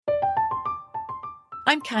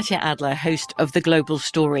I'm Katya Adler, host of The Global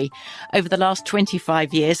Story. Over the last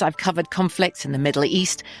 25 years, I've covered conflicts in the Middle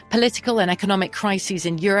East, political and economic crises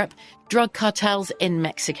in Europe, drug cartels in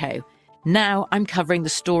Mexico. Now I'm covering the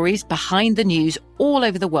stories behind the news all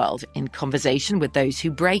over the world in conversation with those who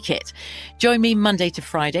break it. Join me Monday to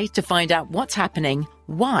Friday to find out what's happening,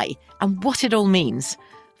 why, and what it all means.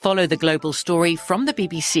 Follow The Global Story from the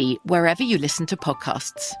BBC wherever you listen to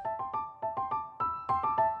podcasts.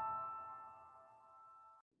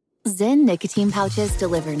 Zyn nicotine pouches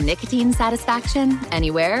deliver nicotine satisfaction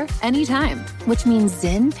anywhere, anytime, which means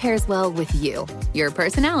Zyn pairs well with you, your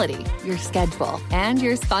personality, your schedule, and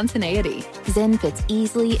your spontaneity. Zyn fits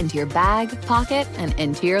easily into your bag, pocket, and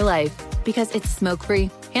into your life because it's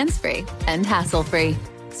smoke-free, hands-free, and hassle-free.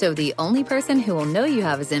 So the only person who will know you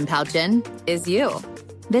have a Zyn pouch in is you.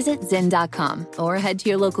 Visit Zyn.com or head to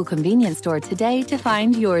your local convenience store today to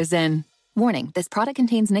find your Zyn. Warning, this product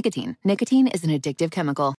contains nicotine. Nicotine is an addictive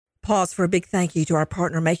chemical. Pause for a big thank you to our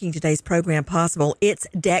partner making today's program possible. It's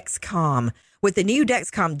Dexcom. With the new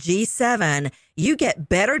Dexcom G7, you get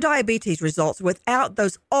better diabetes results without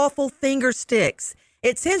those awful finger sticks.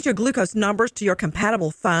 It sends your glucose numbers to your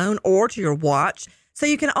compatible phone or to your watch, so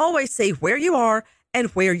you can always see where you are and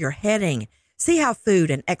where you're heading. See how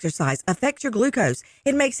food and exercise affect your glucose.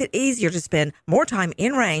 It makes it easier to spend more time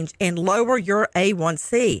in range and lower your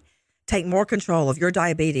A1C. Take more control of your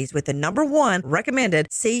diabetes with the #1 recommended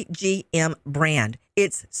CGM brand.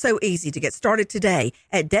 It's so easy to get started today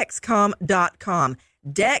at Dexcom.com.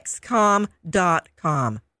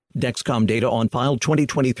 Dexcom.com. Dexcom data on file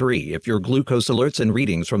 2023. If your glucose alerts and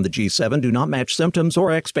readings from the G7 do not match symptoms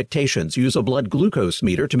or expectations, use a blood glucose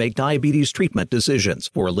meter to make diabetes treatment decisions.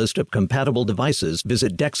 For a list of compatible devices,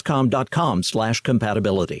 visit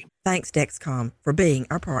Dexcom.com/compatibility. Thanks, Dexcom, for being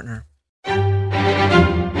our partner.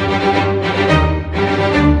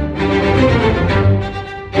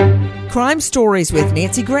 Crime Stories with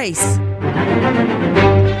Nancy Grace.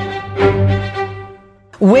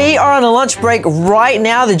 We are on a lunch break right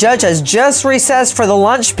now. The judge has just recessed for the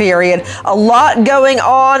lunch period. A lot going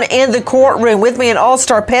on in the courtroom. With me, an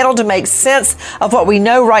all-star panel to make sense of what we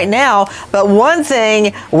know right now. But one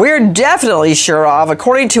thing we're definitely sure of,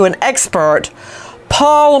 according to an expert,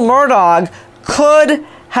 Paul Murdaugh could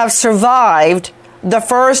have survived the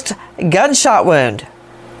first gunshot wound.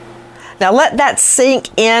 Now let that sink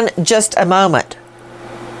in just a moment.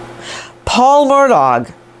 Paul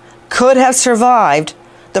Murdaugh could have survived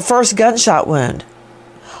the first gunshot wound.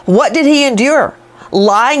 What did he endure?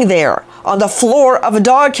 Lying there on the floor of a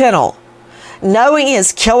dog kennel, knowing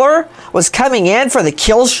his killer was coming in for the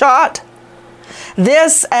kill shot?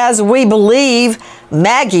 This, as we believe,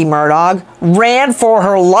 Maggie Murdaugh ran for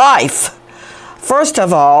her life. First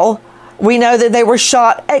of all, we know that they were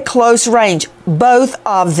shot at close range, both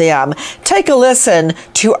of them. Take a listen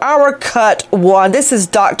to our cut one. This is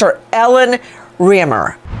Dr. Ellen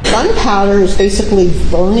Rimmer. Gunpowder is basically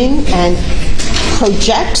burning and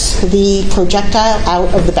projects the projectile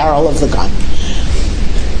out of the barrel of the gun.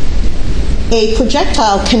 A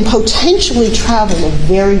projectile can potentially travel a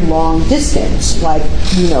very long distance, like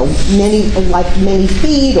many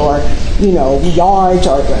feet, or yards,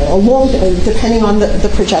 or along, depending on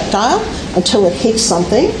the projectile, until it hits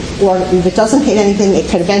something. Or if it doesn't hit anything, it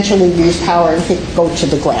could eventually lose power and go to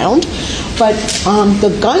the ground. But the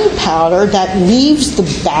gunpowder that leaves the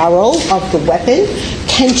barrel of the weapon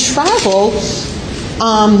can travel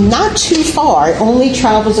not too far. It only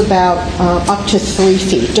travels about up to 3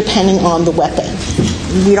 feet, depending on the weapon.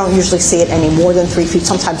 We don't usually see it any more than 3 feet.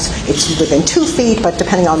 Sometimes it's within 2 feet, but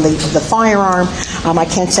depending on the firearm, I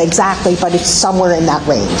can't say exactly, but it's somewhere in that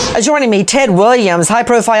range. Joining me, Ted Williams,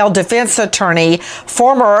 high-profile defense attorney,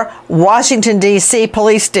 former Washington, D.C.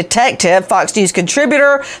 police detective, Fox News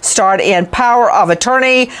contributor, starred in Power of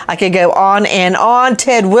Attorney. I could go on and on.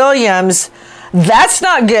 Ted Williams, that's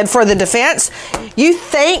not good for the defense. You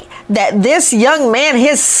think that this young man,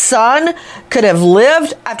 his son, could have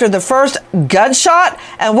lived after the first gunshot?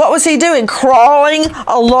 And what was he doing? Crawling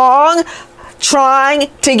along, trying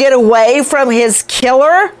to get away from his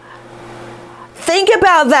killer? Think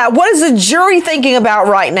about that. What is the jury thinking about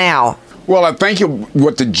right now? Well, I think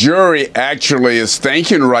what the jury actually is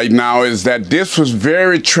thinking right now is that this was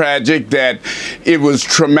very tragic, that it was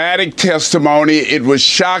traumatic testimony, it was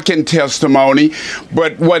shocking testimony,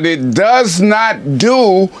 but what it does not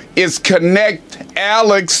do is connect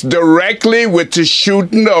Alex directly with the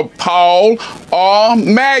shooting of Paul or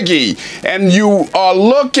Maggie. And you are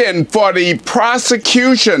looking for the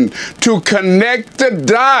prosecution to connect the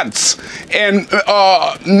dots. And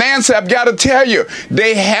Nancy, I've got to tell you,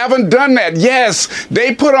 they haven't done that. Yes,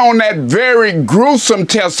 they put on that very gruesome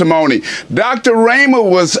testimony. Dr. Raymer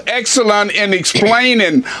was excellent in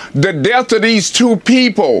explaining the death of these two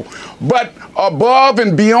people. But above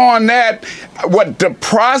and beyond that, what the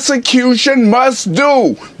prosecution must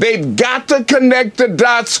do, they've got to connect the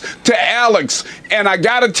dots to Alex. And I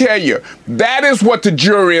got to tell you, that is what the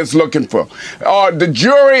jury is looking for. The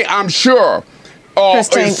jury, I'm sure,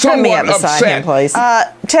 Christine, is somewhat upset. him, please.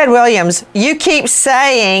 Ted Williams, you keep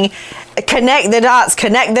saying connect the dots,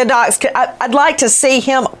 connect the dots. I'd like to see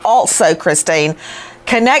him also, Christine.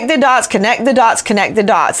 Connect the dots, connect the dots, connect the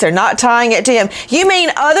dots. They're not tying it to him. You mean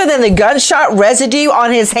other than the gunshot residue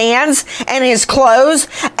on his hands and his clothes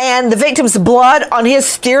and the victim's blood on his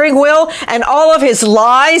steering wheel and all of his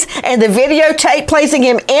lies and the videotape placing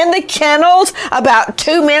him in the kennels about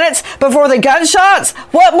 2 minutes before the gunshots?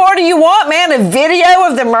 What more do you want, man? A video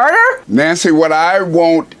of the murder? Nancy, what I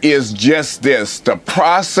want is just this, the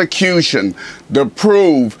prosecution to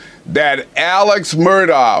prove that Alex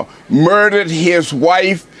Murdaugh murdered his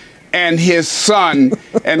wife and his son,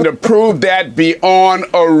 and to prove that beyond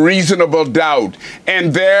a reasonable doubt.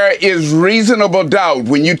 And there is reasonable doubt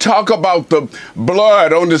when you talk about the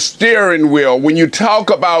blood on the steering wheel, when you talk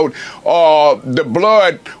about the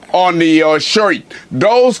blood on the shirt.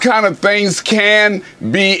 Those kind of things can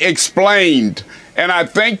be explained. And I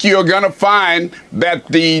think you're going to find that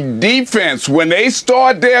the defense, when they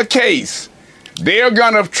start their case, they're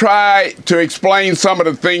going to try to explain some of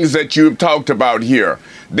the things that you've talked about here.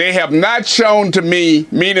 They have not shown to me,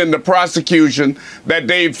 meaning the prosecution, that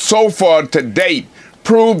they've so far to date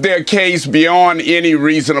proved their case beyond any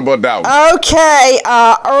reasonable doubt. Okay,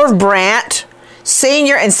 Irv Brandt,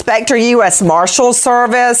 Senior Inspector, U.S. Marshal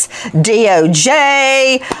Service,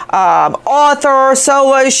 DOJ, author,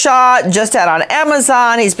 solo shot, just out on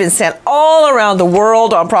Amazon. He's been sent all around the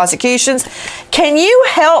world on prosecutions. Can you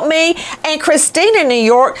help me? And Christine in New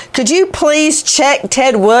York, could you please check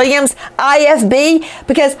Ted Williams' IFB?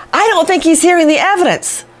 Because I don't think he's hearing the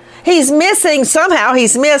evidence. He's missed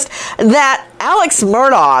that Alex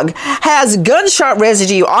Murdaugh has gunshot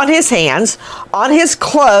residue on his hands, on his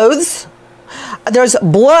clothes. There's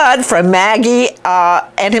blood from Maggie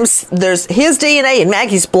and him. There's his DNA and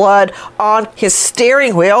Maggie's blood on his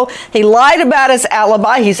steering wheel. He lied about his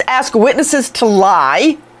alibi. He's asked witnesses to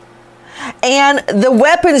lie. And the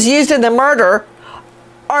weapons used in the murder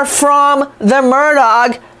are from the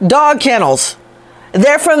Murdaugh dog kennels.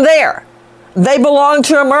 They're from there. They belong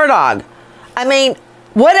to a Murdaugh. I mean,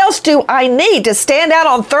 what else do I need to stand out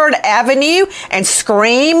on 3rd Avenue and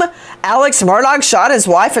scream, Alex Murdaugh shot his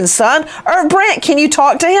wife and son? Irv Brandt, can you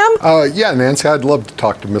talk to him? Yeah, Nancy, I'd love to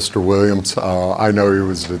talk to Mr. Williams. I know he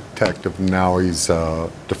was a detective, now he's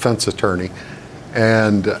a defense attorney.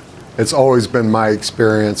 And it's always been my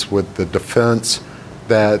experience with the defense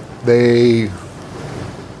that they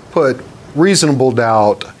put reasonable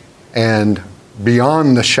doubt and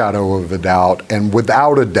beyond the shadow of a doubt and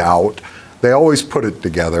without a doubt. They always put it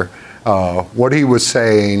together. What he was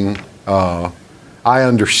saying, I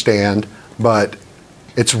understand, but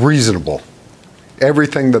it's reasonable.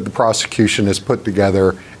 Everything that the prosecution has put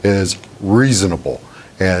together is reasonable.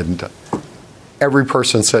 And every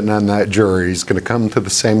person sitting on that jury is going to come to the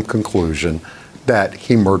same conclusion that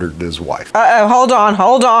he murdered his wife. Hold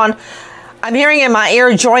on. I'm hearing in my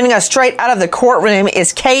ear, joining us straight out of the courtroom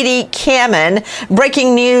is Katie Kamen,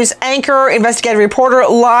 breaking news anchor, investigative reporter,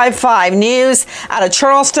 Live 5 News out of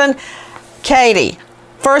Charleston. Katie,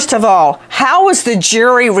 first of all, how was the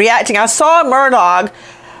jury reacting? I saw Murdaugh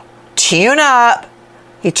tune up.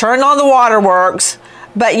 He turned on the waterworks.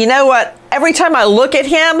 But you know what? Every time I look at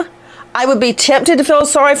him, I would be tempted to feel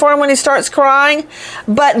sorry for him when he starts crying.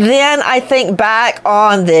 But then I think back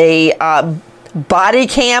on the body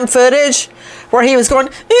cam footage where he was going,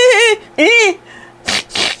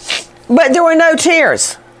 but there were no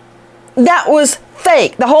tears. That was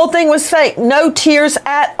fake. The whole thing was fake. No tears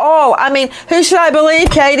at all. I mean, who should I believe,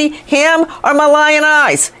 Katie? Him or my lying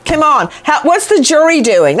eyes? Come on. What's the jury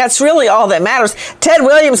doing? That's really all that matters. Ted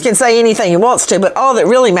Williams can say anything he wants to, but all that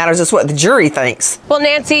really matters is what the jury thinks. Well,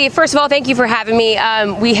 Nancy, first of all, thank you for having me.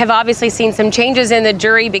 We have obviously seen some changes in the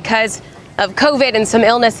jury because of COVID and some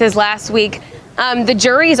illnesses last week. The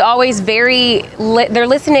jury is always they're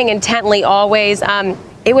listening intently always.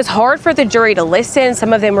 It was hard for the jury to listen.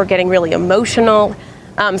 Some of them were getting really emotional,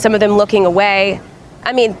 some of them looking away.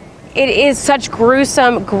 I mean, it is such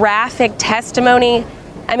gruesome, graphic testimony.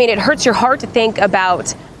 I mean, it hurts your heart to think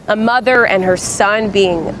about a mother and her son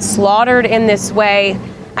being slaughtered in this way.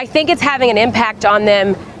 I think it's having an impact on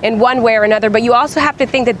them in one way or another, but you also have to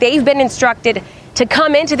think that they've been instructed to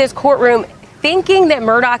come into this courtroom thinking that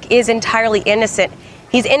Murdaugh is entirely innocent.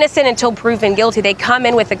 He's innocent until proven guilty. They come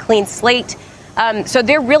in with a clean slate. So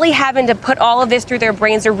they're really having to put all of this through their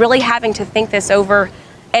brains. They're really having to think this over.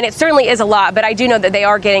 And it certainly is a lot, but I do know that they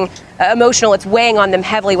are getting emotional. It's weighing on them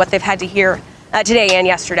heavily what they've had to hear today and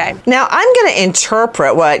yesterday. Now, I'm going to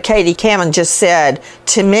interpret what Katie Cameron just said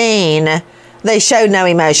to mean they showed no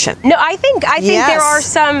emotion. No, I think Yes. there are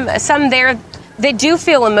some there that do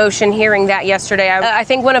feel emotion hearing that yesterday. I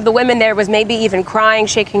think one of the women there was maybe even crying,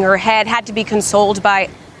 shaking her head, had to be consoled by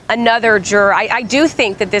another juror. I do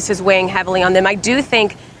think that this is weighing heavily on them. I do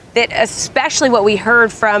think that especially what we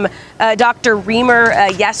heard from Dr. Reamer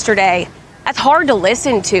yesterday, that's hard to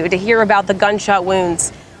listen to hear about the gunshot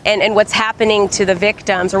wounds and what's happening to the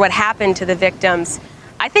victims or what happened to the victims.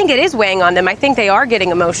 I think it is weighing on them. I think they are getting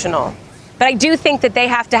emotional. But I do think that they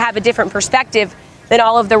have to have a different perspective than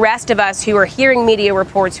all of the rest of us who are hearing media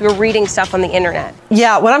reports, who are reading stuff on the internet.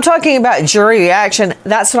 Yeah, when I'm talking about jury reaction,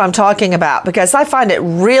 that's what I'm talking about, because I find it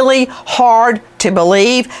really hard to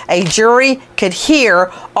believe a jury could hear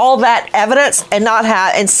all that evidence and not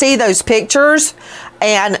have and see those pictures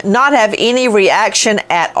and not have any reaction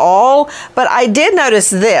at all. But I did notice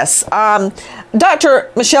this. Dr.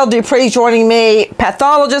 Michelle Dupree joining me,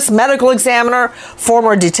 pathologist, medical examiner,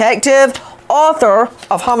 former detective, author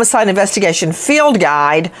of Homicide Investigation Field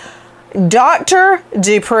Guide. Dr.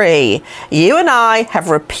 Dupree, you and I have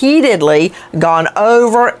repeatedly gone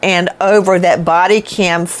over and over that body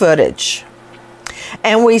cam footage.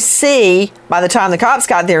 And we see, by the time the cops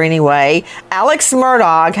got there anyway, Alex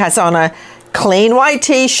Murdaugh has on a clean white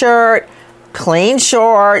t-shirt, clean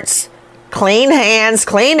shorts, clean hands,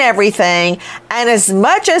 clean everything. And as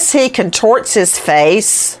much as he contorts his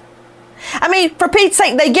face, I mean, for Pete's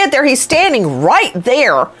sake, they get there. He's standing right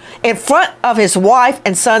there in front of his wife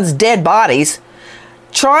and son's dead bodies,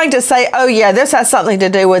 trying to say, oh, yeah, this has something to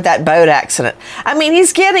do with that boat accident. I mean,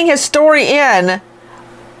 he's getting his story in,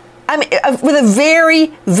 I mean, with a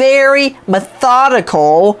very, very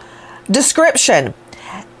methodical description.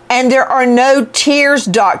 And there are no tears,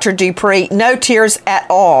 Dr. Dupree, no tears at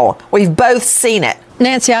all. We've both seen it.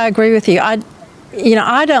 Nancy, I agree with you.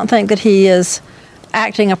 I don't think that he is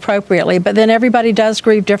acting appropriately, but then everybody does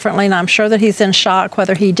grieve differently, and I'm sure that he's in shock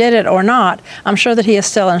whether he did it or not. I'm sure that he is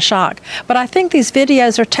still in shock. But I think these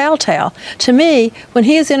videos are telltale. To me, when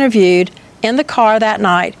he is interviewed in the car that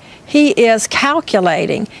night, he is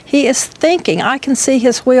calculating. He is thinking. I can see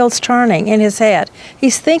his wheels turning in his head.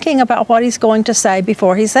 He's thinking about what he's going to say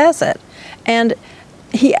before he says it. And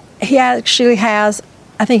he actually has,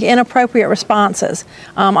 I think, inappropriate responses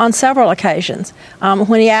on several occasions.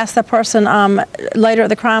 When he asked the person later at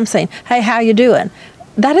the crime scene, hey, how you doing?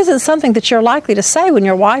 That isn't something that you're likely to say when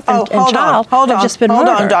your wife and child have just been murdered.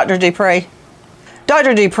 Hold on, Dr. Dupree.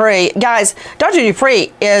 Dr. Dupree, guys, Dr.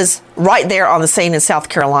 Dupree is right there on the scene in South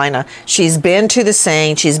Carolina. She's been to the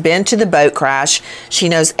scene. She's been to the boat crash. She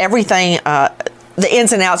knows everything, the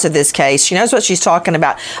ins and outs of this case. She knows what she's talking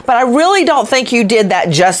about. But I really don't think you did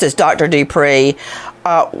that justice, Dr. Dupree,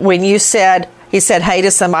 when you said, he said, hey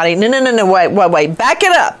to somebody. No, wait. Back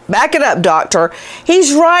it up, doctor.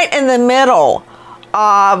 He's right in the middle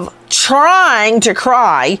of trying to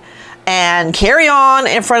cry and carry on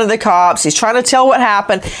in front of the cops. He's trying to tell what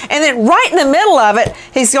happened. And then right in the middle of it,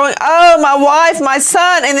 he's going, oh, my wife, my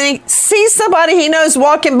son. And then he sees somebody he knows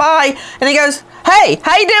walking by, and he goes, hey,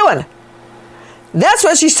 how you doing? That's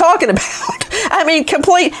what she's talking about. I mean,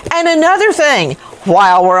 complete. And another thing,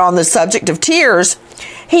 while we're on the subject of tears,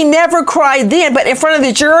 he never cried then, but in front of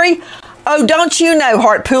the jury, oh, don't you know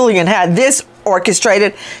Hart Pulliam had this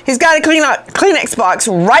orchestrated. He's got a Kleenex box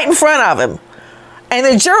right in front of him. And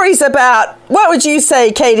the jury's about, what would you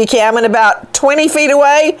say, Katie Cameron, about 20 feet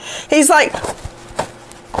away? He's like,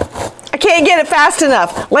 I can't get it fast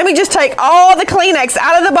enough. Let me just take all the Kleenex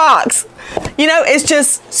out of the box. You know, it's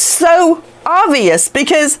just so obvious,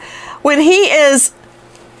 because when he is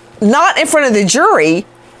not in front of the jury,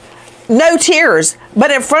 no tears,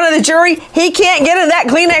 but in front of the jury, he can't get in that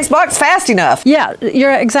Kleenex box fast enough. Yeah,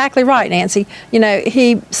 you're exactly right, Nancy. You know,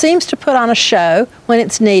 he seems to put on a show when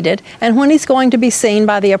it's needed, and when he's going to be seen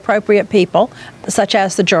by the appropriate people, such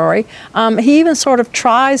as the jury. He even sort of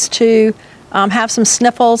tries to have some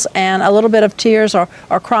sniffles and a little bit of tears or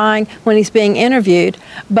crying when he's being interviewed.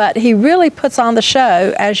 But he really puts on the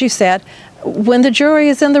show, as you said, when the jury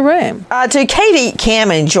is in the room. To Katie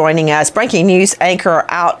Cameron joining us, breaking news anchor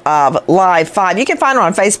out of Live 5. You can find her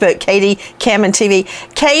on Facebook, Katie Cameron TV.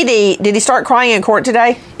 Katie, did he start crying in court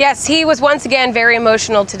today? Yes, he was once again very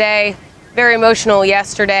emotional today, very emotional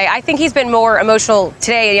yesterday. I think he's been more emotional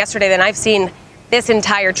today and yesterday than I've seen this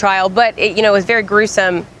entire trial, but it was very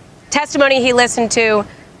gruesome testimony he listened to.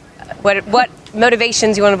 What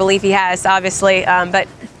motivations you want to believe he has, obviously, but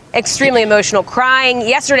extremely emotional, crying.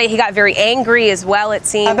 Yesterday he got very angry as well, it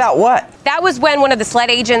seems. About what? That was when one of the SLED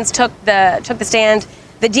agents took the stand,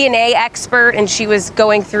 the DNA expert, and she was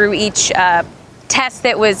going through each test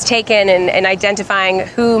that was taken and identifying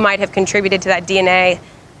who might have contributed to that DNA.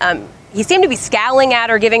 He seemed to be scowling at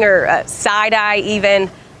her, giving her a side eye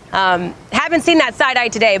even. Haven't seen that side eye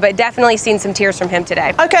today, but definitely seen some tears from him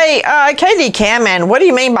today. Okay, Katie Cameron, what do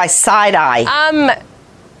you mean by side eye?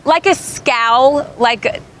 Like a scowl,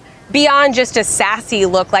 like beyond just a sassy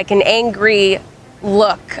look, like an angry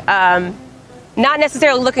look. Not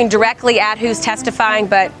necessarily looking directly at who's testifying,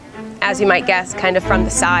 but as you might guess, kind of from the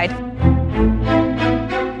side.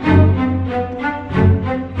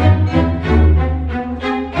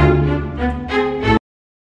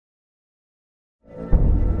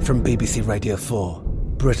 From BBC Radio 4,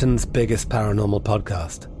 Britain's biggest paranormal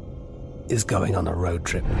podcast is going on a road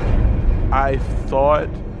trip. I thought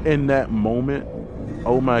in that moment,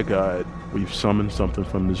 oh my God, we've summoned something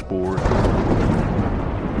from this board.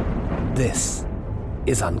 This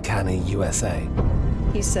is Uncanny USA.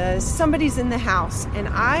 He says, somebody's in the house, and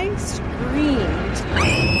I screamed.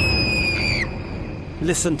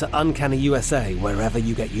 Listen to Uncanny USA wherever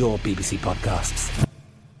you get your BBC podcasts,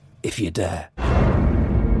 if you dare.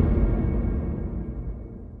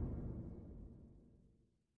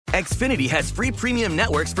 Xfinity has free premium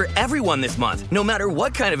networks for everyone this month, no matter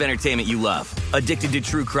what kind of entertainment you love. Addicted to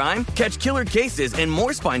true crime? Catch killer cases and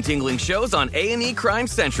more spine-tingling shows on A&E Crime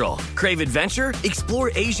Central. Crave adventure?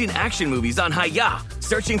 Explore Asian action movies on Hi-YAH.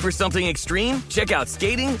 Searching for something extreme? Check out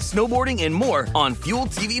skating, snowboarding, and more on Fuel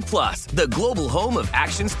TV Plus, the global home of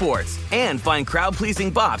action sports. And find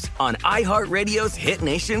crowd-pleasing bops on iHeartRadio's Hit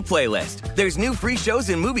Nation playlist. There's new free shows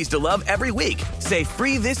and movies to love every week. Say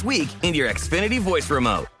free this week in your Xfinity voice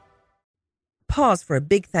remote. Pause for a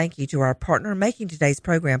big thank you to our partner making today's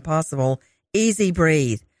program possible, Easy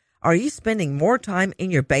Breathe. Are you spending more time in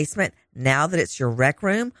your basement now that it's your rec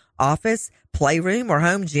room, office, playroom, or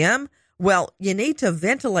home gym? Well, you need to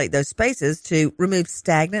ventilate those spaces to remove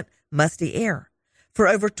stagnant, musty air. For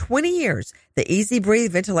over 20 years, the Easy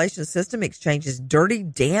Breathe ventilation system exchanges dirty,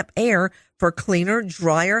 damp air for cleaner,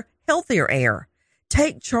 drier, healthier air.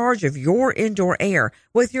 Take charge of your indoor air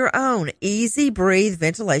with your own Easy Breathe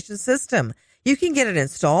ventilation system. You can get it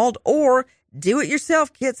installed or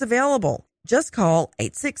do-it-yourself kits available. Just call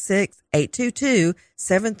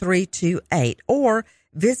 866-822-7328 or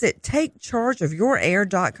visit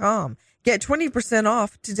takechargeofyourair.com. Get 20%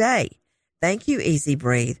 off today. Thank you, Easy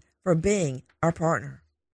Breathe, for being our partner.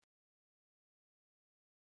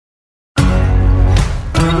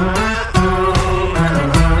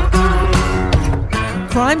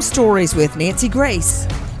 Crime Stories with Nancy Grace.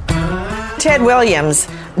 Ted Williams,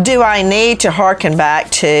 do I need to hearken back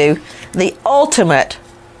to the ultimate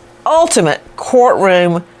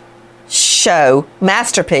courtroom show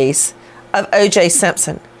masterpiece of O.J.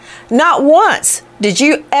 Simpson? Not once did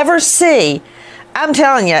you ever see, I'm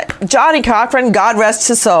telling you, Johnny Cochran, God rest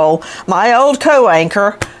his soul, my old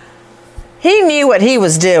co-anchor, he knew what he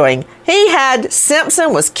was doing. He had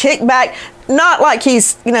Simpson was kicked back, not like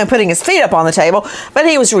he's, putting his feet up on the table, but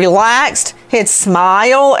he was relaxed. He'd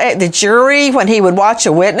smile at the jury when he would watch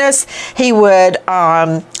a witness. He would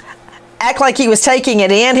act like he was taking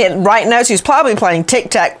it in. He'd write notes. He was probably playing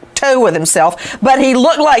tic-tac-toe with himself, but he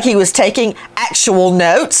looked like he was taking actual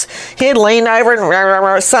notes. He'd lean over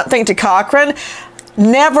and something to Cochran.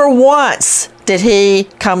 Never once did he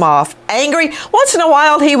come off angry. Once in a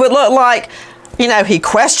while, he would look like, he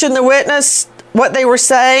questioned the witness, what they were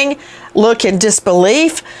saying, look in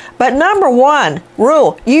disbelief. But number one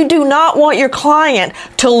rule, you do not want your client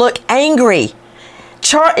to look angry.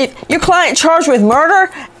 If your client charged with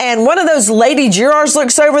murder and one of those lady jurors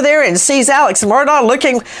looks over there and sees Alex Murdaugh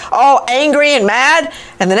looking all angry and mad,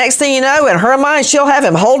 and the next thing you know, in her mind, she'll have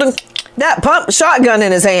him holding that pump shotgun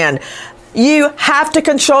in his hand. You have to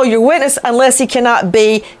control your witness unless he cannot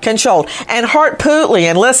be controlled. And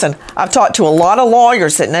Harpootlian, listen, I've talked to a lot of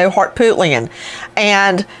lawyers that know Harpootlian,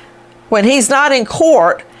 and when he's not in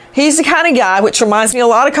court, he's the kind of guy, which reminds me a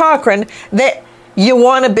lot of Cochran, that you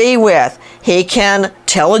want to be with. He can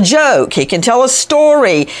tell a joke. He can tell a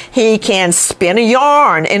story. He can spin a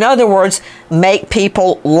yarn. In other words, make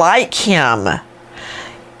people like him.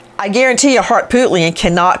 I guarantee you Hart Pootlian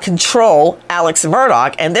cannot control Alex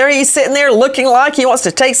Murdaugh. And there he's sitting there looking like he wants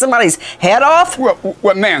to take somebody's head off.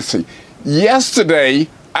 Well, Nancy, yesterday,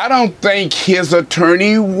 I don't think his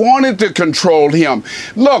attorney wanted to control him.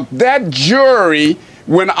 Look, that jury,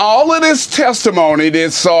 when all of this testimony they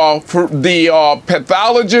saw, for the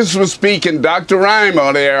pathologist was speaking, Dr.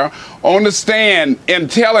 Reimer there, on the stand and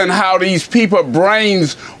telling how these people's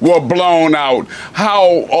brains were blown out,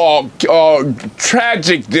 how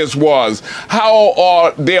tragic this was,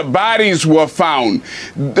 how their bodies were found.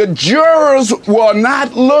 The jurors were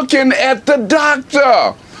not looking at the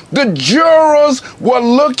doctor. The jurors were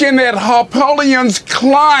looking at Harpootlian's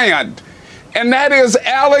client, and that is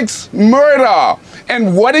Alex Murdaugh.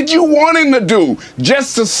 And what did you want him to do?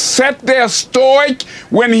 Just to sit there stoic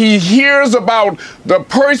when he hears about the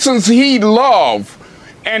persons he loved,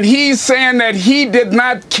 and he's saying that he did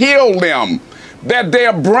not kill them, that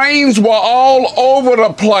their brains were all over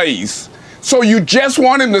the place. So you just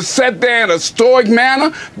want him to sit there in a stoic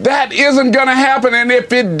manner? That isn't going to happen. And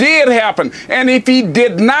if it did happen, and if he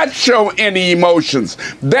did not show any emotions,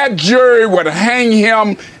 that jury would hang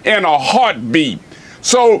him in a heartbeat.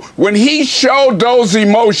 So when he showed those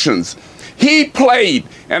emotions, he played,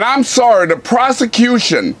 and I'm sorry, the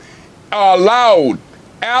prosecution allowed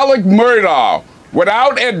Alex Murdaugh,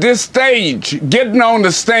 without at this stage getting on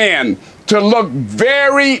the stand, to look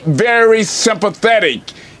very, very sympathetic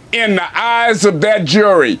in the eyes of that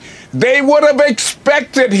jury. They would have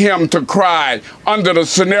expected him to cry under the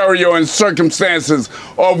scenario and circumstances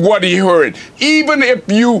of what he heard. Even if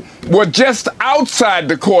you were just outside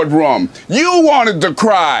the courtroom, you wanted to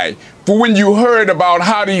cry for when you heard about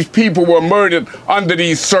how these people were murdered under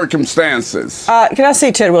these circumstances. Can I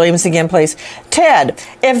see Ted Williams again, please? Ted,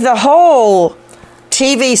 if the whole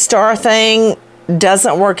TV star thing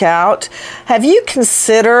doesn't work out, have you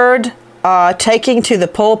considered taking to the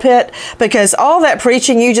pulpit? Because all that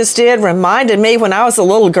preaching you just did reminded me when I was a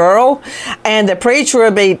little girl, and the preacher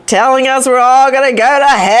would be telling us we're all going to go to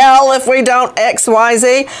hell if we don't X, Y,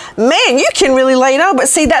 Z. Man, you can really lay it on. But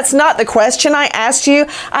see, that's not the question I asked you.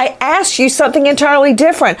 I asked you something entirely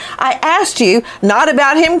different. I asked you not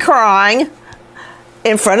about him crying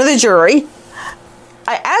in front of the jury.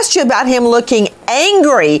 I asked you about him looking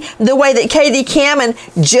angry, the way that Katie Kamen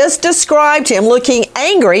just described him, looking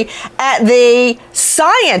angry at the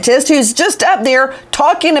scientist who's just up there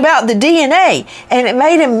talking about the DNA. And it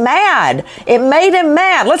made him mad. It made him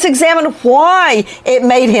mad. Let's examine why it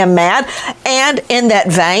made him mad. And in that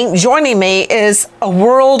vein, joining me is a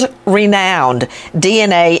world-renowned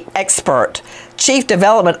DNA expert, Chief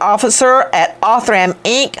Development Officer at Othram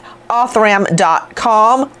Inc.,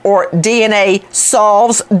 Othram.com or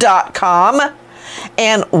DNAsolves.com.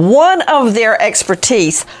 And one of their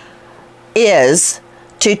expertise is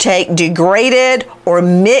to take degraded or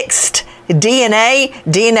mixed DNA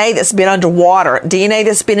that's been underwater, DNA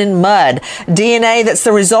that's been in mud, DNA that's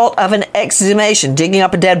the result of an exhumation, digging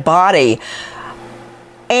up a dead body,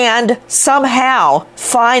 and somehow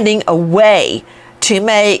finding a way to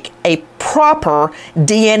make a proper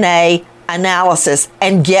DNA analysis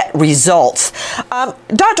and get results.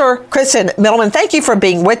 Dr. Kristen Middleman, thank you for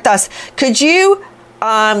being with us. Could you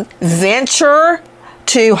venture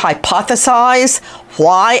to hypothesize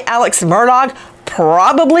why Alex Murdaugh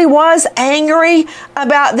probably was angry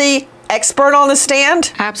about the expert on the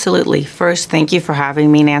stand? Absolutely. First, thank you for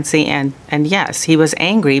having me, Nancy. And yes, he was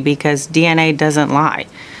angry because DNA doesn't lie.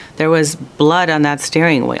 There was blood on that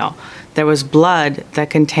steering wheel. There was blood that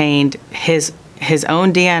contained his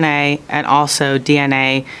own DNA and also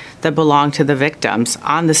DNA that belonged to the victims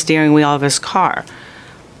on the steering wheel of his car.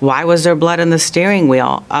 Why was there blood on the steering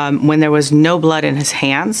wheel when there was no blood in his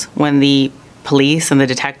hands? When the police and the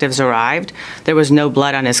detectives arrived, there was no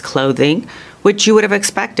blood on his clothing, which you would have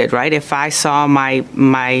expected, right? If I saw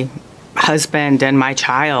my husband and my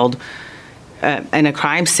child in a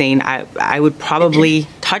crime scene, I would probably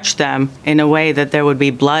touch them in a way that there would be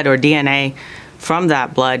blood or DNA from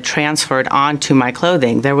that blood transferred onto my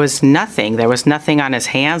clothing. There was nothing. There was nothing on his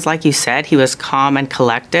hands. Like you said, he was calm and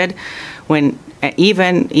collected when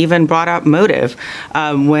even brought up motive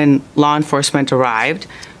when law enforcement arrived,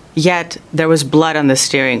 yet there was blood on the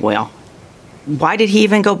steering wheel. Why did he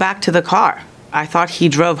even go back to the car? I thought he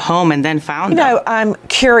drove home and then found them. I'm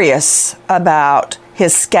curious about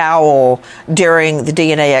his scowl during the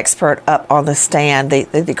DNA expert up on the stand,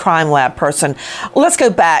 the crime lab person. Let's go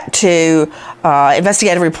back to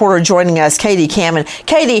investigative reporter joining us, Katie Kamen.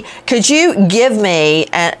 Katie, could you give me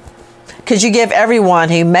could you give everyone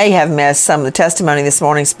who may have missed some of the testimony this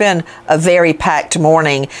morning? It's been a very packed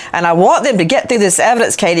morning, and I want them to get through this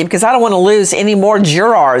evidence, Katie, because I don't want to lose any more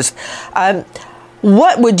jurors.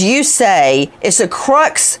 What would you say is the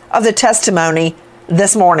crux of the testimony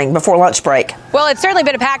this morning before lunch break? Well, it's certainly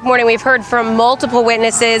been a packed morning. We've heard from multiple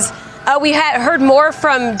witnesses. We had heard more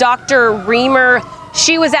from Dr. Reamer.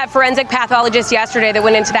 She was that forensic pathologist yesterday that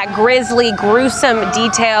went into that grisly, gruesome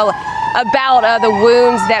detail about the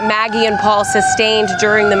wounds that Maggie and Paul sustained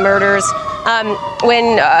during the murders.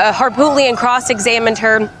 When Harpootlian cross-examined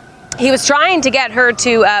her, he was trying to get her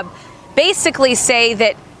to basically say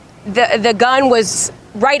that the gun was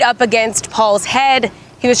right up against Paul's head.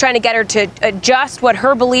 He was trying to get her to adjust what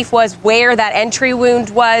her belief was, where that entry wound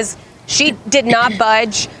was. She did not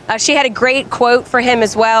budge. She had a great quote for him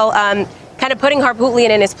as well, kind of putting Harpootlian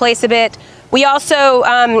in his place a bit. We also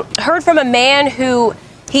heard from a man who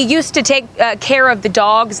he used to take care of the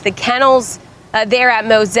dogs, the kennels there at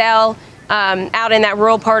Moselle, out in that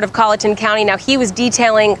rural part of Colleton County. Now, he was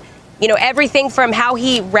detailing, everything from how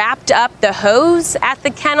he wrapped up the hose at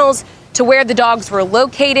the kennels to where the dogs were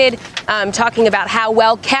located, talking about how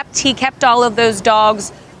well kept he kept all of those dogs,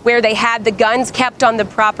 where they had the guns kept on the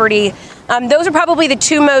property. Those are probably the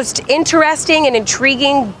two most interesting and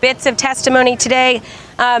intriguing bits of testimony today.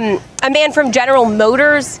 A man from General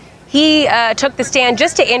Motors, he took the stand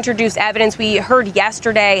just to introduce evidence. We heard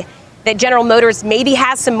yesterday that General Motors maybe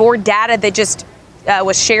has some more data that just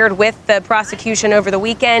was shared with the prosecution over the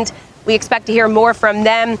weekend. We expect to hear more from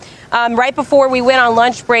them. Right before we went on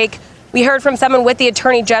lunch break, we heard from someone with the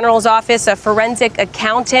Attorney General's office, a forensic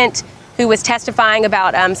accountant who was testifying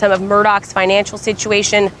about some of Murdaugh's financial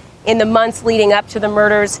situation in the months leading up to the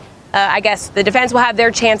murders. I guess the defense will have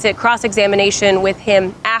their chance at cross-examination with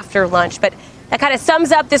him after lunch. But that kind of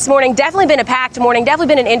sums up this morning. Definitely been a packed morning.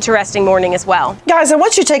 Definitely been an interesting morning as well. Guys, I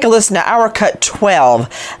want you to take a listen to Our Cut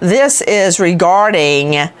 12. This is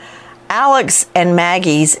regarding Alex and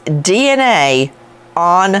Maggie's DNA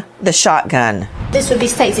on the shotgun. This would be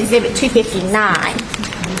State's Exhibit 259.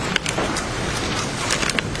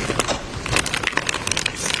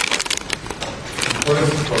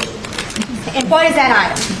 And what is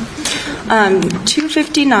that item?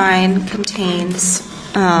 259 contains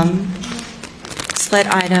sled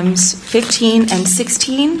items 15 and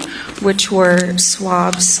 16, which were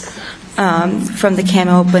swabs from the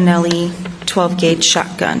Camo Bonelli 12-gauge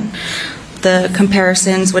shotgun. The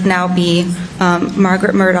comparisons would now be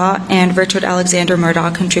Margaret Murdaugh and Richard Alexander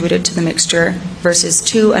Murdaugh contributed to the mixture versus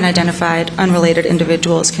two unidentified, unrelated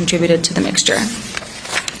individuals contributed to the mixture.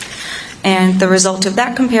 And the result of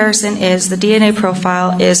that comparison is the DNA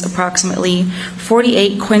profile is approximately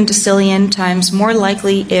 48 quindecillion times more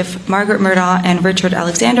likely if Margaret Murdaugh and Richard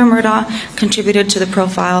Alexander Murdaugh contributed to the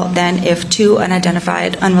profile than if two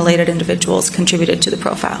unidentified, unrelated individuals contributed to the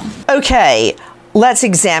profile. Okay, let's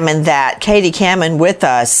examine that. Katie Cameron with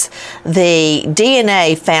us. The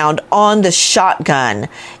DNA found on the shotgun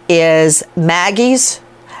is Maggie's,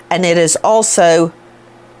 and it is also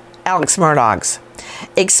Alex Murdaugh's.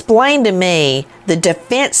 Explain to me the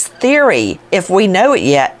defense theory, if we know it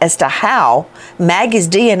yet, as to how Maggie's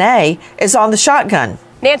DNA is on the shotgun.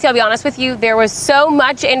 Nancy, I'll be honest with you, there was so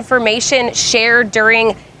much information shared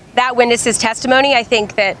during that witness's testimony. I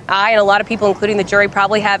think that I and a lot of people, including the jury,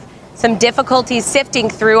 probably have some difficulties sifting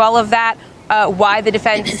through all of that, why the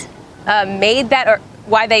defense made that, or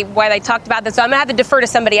why they talked about this. So I'm going to have to defer to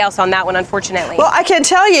somebody else on that one, unfortunately. Well, I can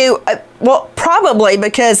tell you, probably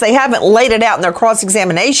because they haven't laid it out in their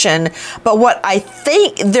cross-examination, but what I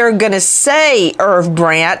think they're going to say, Irv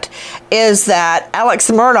Brandt, is that Alex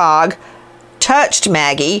Murdaugh touched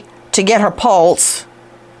Maggie to get her pulse,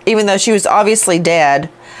 even though she was obviously dead,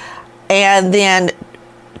 and then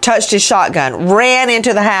touched his shotgun, ran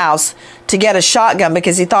into the house to get a shotgun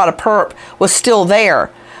because he thought a perp was still there.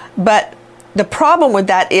 But the problem with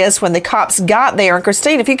that is when the cops got there, and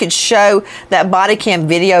Christine, if you could show that body cam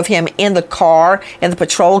video of him in the car, in the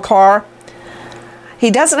patrol car,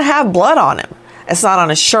 he doesn't have blood on him. It's not on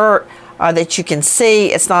his shirt that you can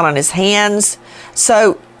see. It's not on his hands.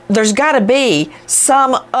 So there's got to be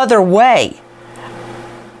some other way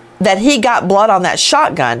that he got blood on that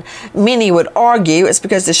shotgun. Many would argue it's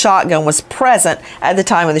because the shotgun was present at the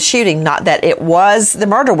time of the shooting, not that it was the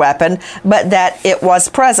murder weapon, but that it was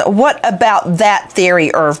present. What about that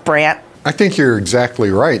theory, Irv Brandt? I think you're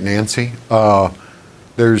exactly right, Nancy.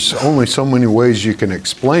 There's only so many ways you can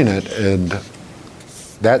explain it, and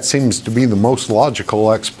that seems to be the most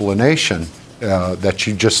logical explanation that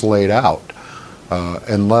you just laid out,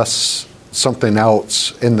 unless something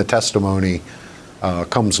else in the testimony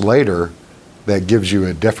comes later that gives you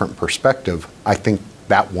a different perspective. I think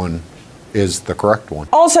that one is the correct one.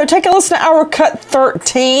 Also, take a listen to our Cut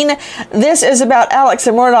 13. This is about Alex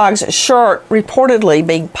Murdaugh's shirt reportedly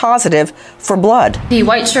being positive for blood. The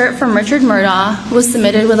white shirt from Richard Murdaugh was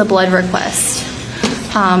submitted with a blood request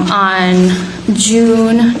on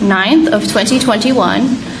June 9th of 2021.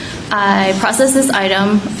 I processed this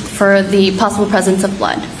item for the possible presence of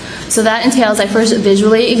blood. So that entails I first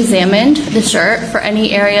visually examined the shirt for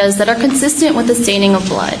any areas that are consistent with the staining of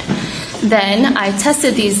blood. Then I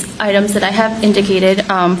tested these items that I have indicated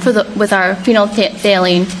with our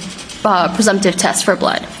phenolphthalein presumptive test for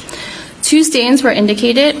blood. 2 stains were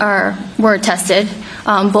tested.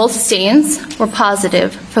 Both stains were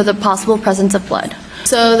positive for the possible presence of blood.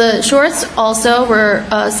 So the shorts also were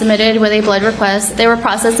submitted with a blood request. They were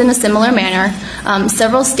processed in a similar manner.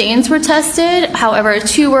 Several stains were tested. However,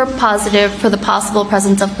 2 were positive for the possible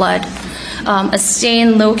presence of blood. A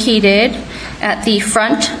stain located at the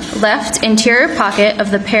front left interior pocket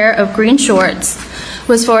of the pair of green shorts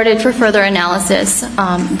was forwarded for further analysis.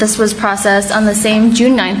 This was processed on the same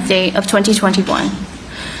June 9th date of 2021.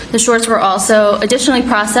 The shorts were also additionally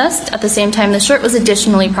processed at the same time the shirt was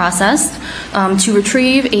additionally processed to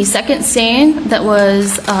retrieve a second stain that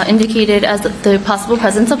was indicated as the possible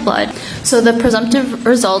presence of blood. So the presumptive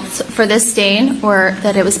results for this stain were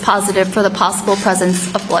that it was positive for the possible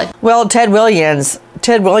presence of blood. Well, Ted Williams,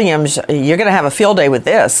 you're going to have a field day with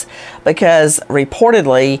this, because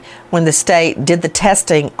reportedly when the state did the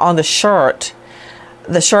testing on the shirt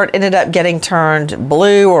ended up getting turned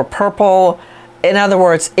blue or purple. In other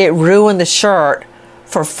words, it ruined the shirt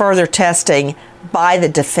for further testing by the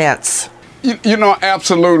defense. You know,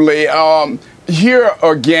 absolutely. Here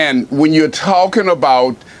again, when you're talking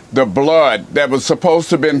about the blood that was supposed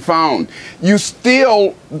to have been found, you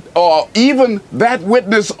still, even that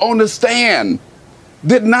witness on the stand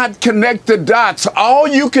did not connect the dots. All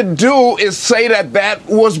you could do is say that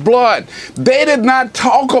was blood. They did not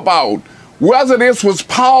talk about whether this was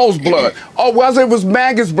Paul's blood or whether it was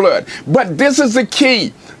Maggie's blood. But this is the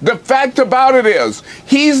key. The fact about it is,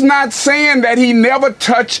 he's not saying that he never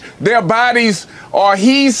touched their bodies, or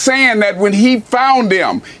he's saying that when he found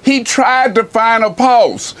them, he tried to find a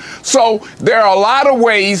pulse. So there are a lot of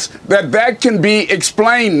ways that can be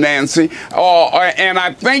explained, Nancy. And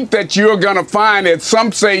I think that you're going to find at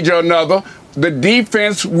some stage or another, the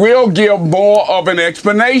defense will give more of an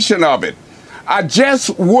explanation of it. I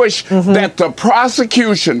just wish that the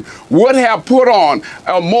prosecution would have put on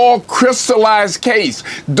a more crystallized case.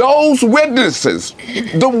 Those witnesses,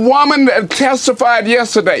 the woman that testified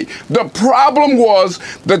yesterday, the problem was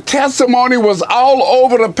the testimony was all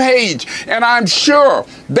over the page. And I'm sure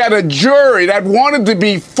that a jury that wanted to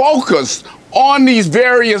be focused on these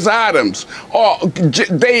various items,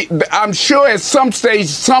 I'm sure at some stage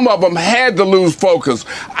some of them had to lose focus.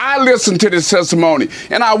 I listened to this testimony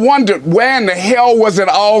and I wondered where in the hell was it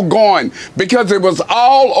all going, because it was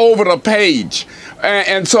all over the page.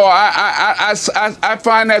 And so I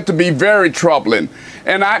find that to be very troubling,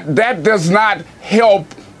 and that does not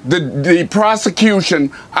help the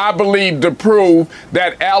prosecution, I believe, to prove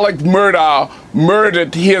that Alex Murdaugh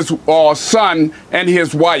murdered his son and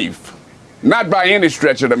his wife. Not by any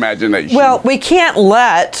stretch of the imagination. Well, we can't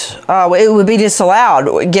let, it would be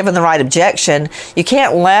disallowed given the right objection, you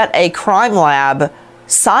can't let a crime lab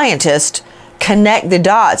scientist connect the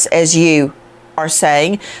dots, as you are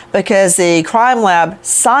saying, because the crime lab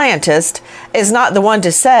scientist is not the one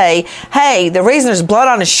to say, hey, the reason there's blood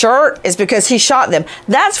on his shirt is because he shot them.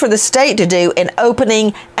 That's for the state to do in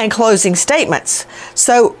opening and closing statements.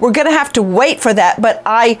 So we're going to have to wait for that, but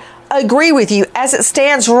I agree with you. As it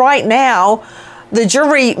stands right now, the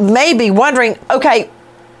jury may be wondering, okay,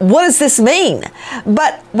 what does this mean?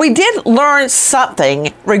 But we did learn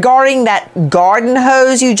something regarding that garden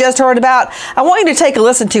hose you just heard about. I want you to take a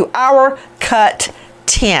listen to our Cut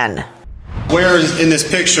 10. Where is, in this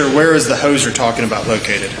picture, where is the hose you're talking about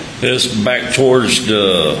located? It's back towards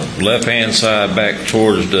the left-hand side, back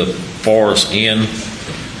towards the forest end.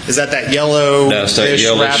 Is that yellow? That's that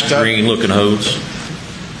yellowish green-looking hose.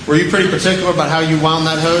 Were you pretty particular about how you wound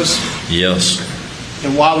that hose? Yes.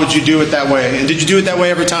 And why would you do it that way? And did you do it that way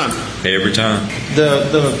every time? Every time.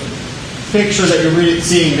 The picture that you're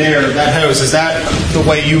seeing there, that hose, is that the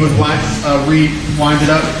way you would rewind it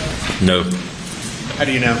up? No. How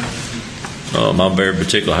do you know? I'm very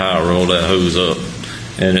particular how I roll that hose up.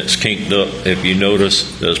 And it's kinked up. If you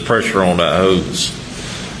notice, there's pressure on that hose.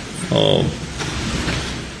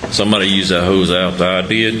 Somebody used that hose after I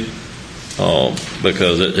did.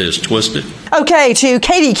 Because it is twisted. Okay, to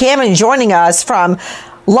Katie Cameron joining us from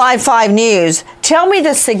Live 5 News. Tell me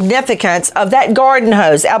the significance of that garden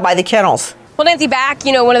hose out by the kennels. Well, Nancy, back,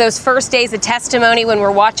 one of those first days of testimony when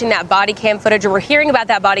we're watching that body cam footage, or we're hearing about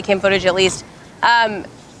that body cam footage at least,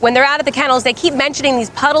 when they're out at the kennels, they keep mentioning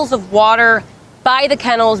these puddles of water by the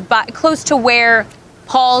kennels, close to where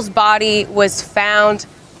Paul's body was found.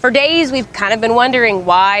 For days, we've kind of been wondering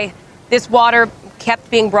why this water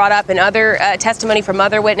kept being brought up in other testimony from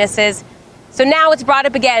other witnesses. So now it's brought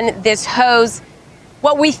up again, this hose.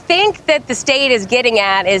 What we think that the state is getting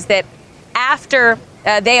at is that after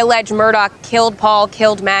they allege Murdaugh killed Paul,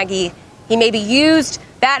 killed Maggie, he maybe used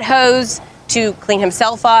that hose to clean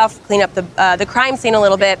himself off, clean up the crime scene a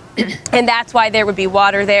little bit, and that's why there would be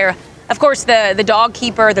water there. Of course, the dog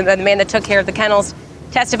keeper, the man that took care of the kennels,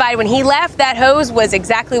 testified when he left, that hose was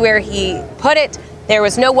exactly where he put it. There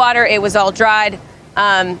was no water, it was all dried.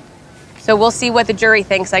 So we'll see what the jury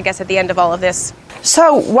thinks, I guess, at the end of all of this.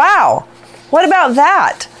 So, wow, what about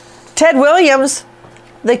that? Ted Williams,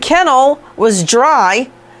 the kennel was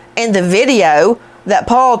dry in the video that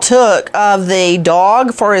Paul took of the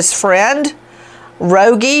dog for his friend,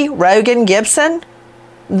 Rogan Gibson.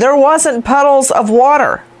 There wasn't puddles of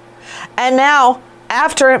water. And now,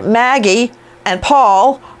 after Maggie and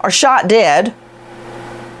Paul are shot dead,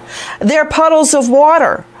 there are puddles of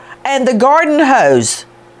water. And the garden hose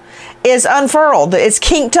is unfurled. It's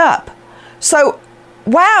kinked up. So,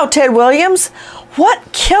 wow, Ted Williams, what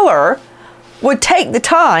killer would take the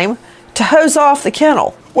time to hose off the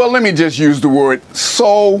kennel? Well, let me just use the word,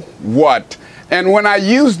 so what? And when I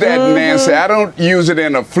use that, Nancy, I don't use it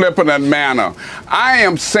in a flippant manner. I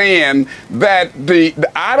am saying that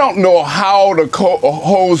I don't know how the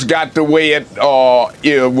hose got the way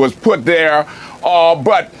it was put there,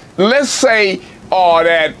 but let's say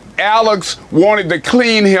that Alex wanted to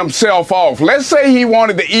clean himself off. Let's say he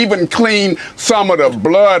wanted to even clean some of the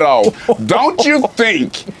blood off. Don't you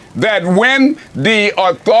think that when the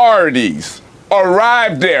authorities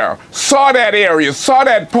arrived there, saw that area, saw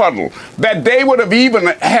that puddle, that they would have even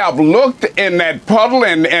have looked in that puddle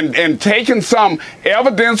and taken some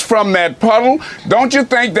evidence from that puddle? Don't you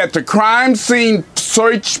think that the crime scene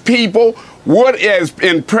search people would, as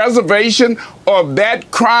in preservation of that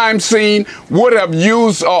crime scene, would have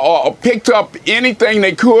used or picked up anything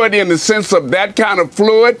they could in the sense of that kind of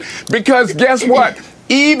fluid? Because guess what?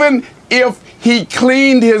 Even if he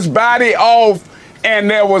cleaned his body off and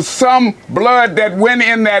there was some blood that went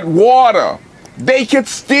in that water, they could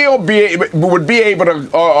still would be able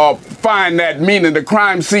to find that, meaning the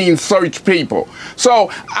crime scene search people.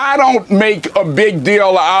 So I don't make a big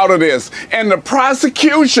deal out of this. And the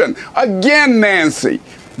prosecution, again, Nancy,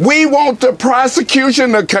 we want the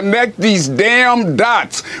prosecution to connect these damn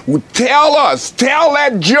dots. Tell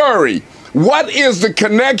that jury, what is the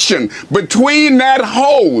connection between that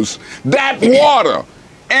hose, that water,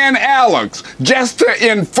 and Alex, just to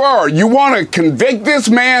infer? You want to convict this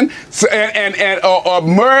man of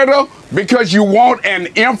murder because you want an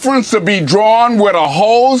inference to be drawn with a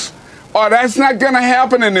hose? Or that's not going to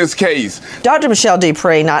happen in this case. Dr. Michelle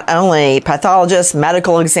Dupree, not only pathologist,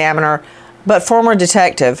 medical examiner, but former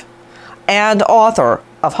detective and author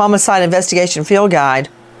of Homicide Investigation Field Guide.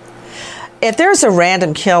 If there's a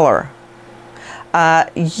random killer,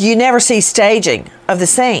 you never see staging of the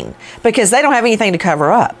scene because they don't have anything to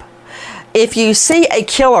cover up. If you see a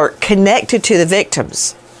killer connected to the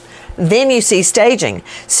victims, then you see staging.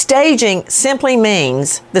 Staging simply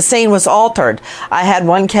means the scene was altered. I had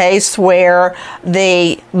one case where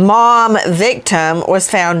the mom victim was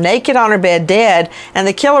found naked on her bed dead, and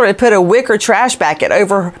the killer had put a wicker trash basket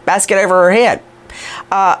over her head.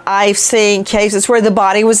 I've seen cases where the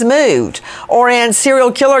body was moved, or in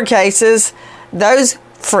serial killer cases, those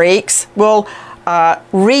freaks will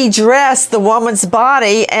redress the woman's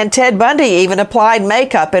body, and Ted Bundy even applied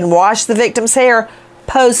makeup and washed the victim's hair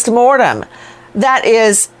post-mortem. That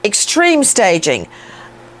is extreme staging.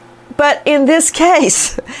 But in this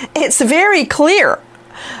case, it's very clear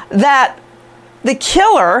that the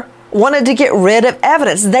killer wanted to get rid of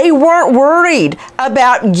evidence. They weren't worried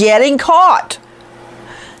about getting caught.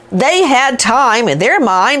 They had time in their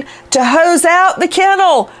mind to hose out the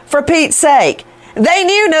kennel, for Pete's sake. They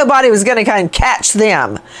knew nobody was going to come catch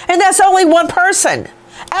them. And that's only one person,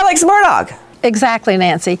 Alex Murdaugh. Exactly,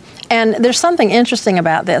 Nancy. And there's something interesting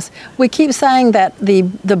about this. We keep saying that the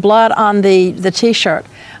blood on the T-shirt.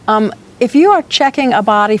 If you are checking a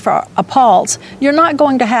body for a pulse, you're not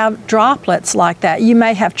going to have droplets like that. You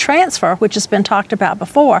may have transfer, which has been talked about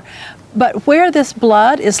before. But where this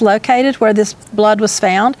blood is located, where this blood was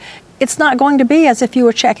found, it's not going to be as if you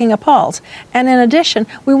were checking a pulse. And in addition,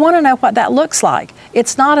 we want to know what that looks like.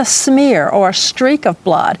 It's not a smear or a streak of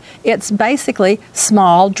blood. It's basically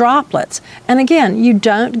small droplets. And again, you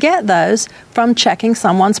don't get those from checking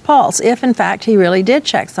someone's pulse, if in fact he really did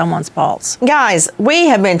check someone's pulse. Guys, we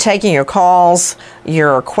have been taking your calls,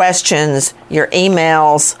 your questions, your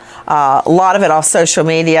emails, a lot of it off social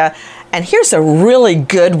media. And here's a really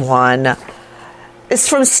good one. It's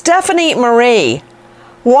from Stephanie Marie.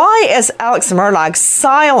 Why is Alex Murdaugh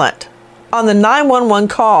silent on the 911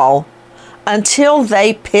 call until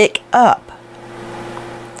they pick up?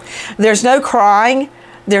 There's no crying,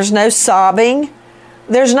 there's no sobbing,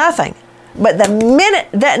 there's nothing. But the minute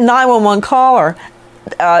that 911 caller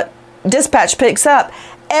dispatch picks up,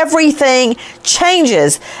 everything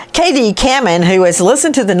changes. Katie Kamen, who has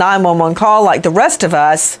listened to the 911 call like the rest of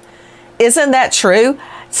us, isn't that true?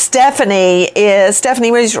 Stephanie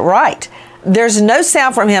is right. There's no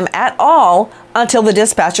sound from him at all until the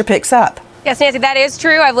dispatcher picks up. Yes, Nancy, that is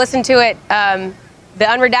true. I've listened to it, the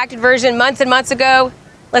unredacted version, months and months ago.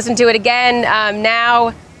 Listened to it again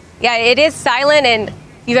now. Yeah, it is silent, and if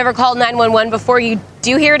you've ever called 911 before, you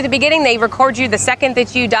do hear it at the beginning. They record you the second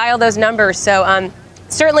that you dial those numbers. So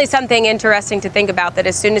certainly something interesting to think about, that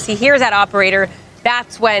as soon as he hears that operator,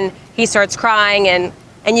 that's when he starts crying, and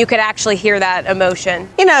you could actually hear that emotion.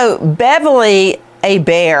 You know, Beverly A.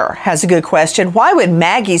 Bear has a good question. Why would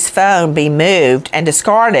Maggie's phone be moved and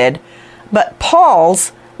discarded, but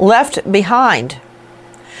Paul's left behind?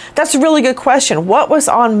 That's a really good question. What was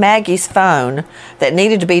on Maggie's phone that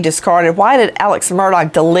needed to be discarded? Why did Alex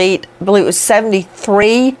Murdaugh delete, I believe it was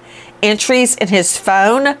 73 entries in his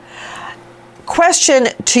phone? Question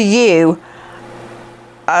to you,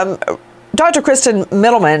 Dr. Kristen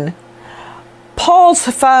Middleman. Paul's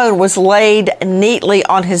phone was laid neatly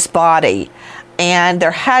on his body, and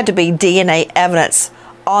there had to be DNA evidence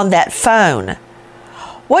on that phone.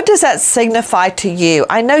 What does that signify to you?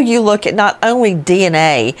 I know you look at not only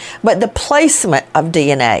DNA, but the placement of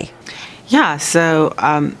DNA. Yeah, so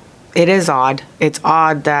it is odd. It's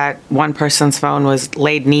odd that one person's phone was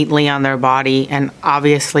laid neatly on their body, and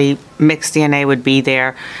obviously mixed DNA would be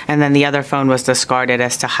there, and then the other phone was discarded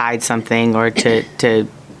as to hide something or to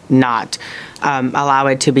not allow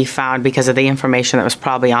it to be found because of the information that was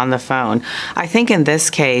probably on the phone. I think in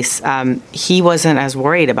this case, he wasn't as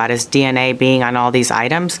worried about his DNA being on all these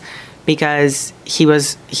items because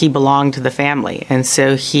he belonged to the family, and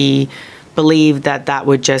so he believed that that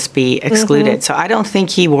would just be excluded. Mm-hmm. So I don't think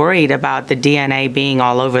he worried about the DNA being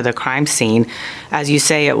all over the crime scene, as you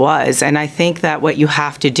say it was. And I think that what you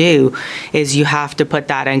have to do is you have to put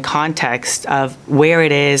that in context of where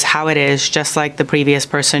it is, how it is, just like the previous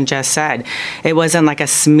person just said. It wasn't like a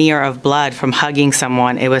smear of blood from hugging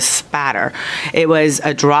someone. It was spatter. It was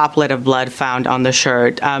a droplet of blood found on the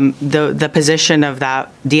shirt. The position of that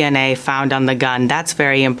DNA found on the gun, that's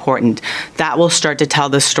very important. That will start to tell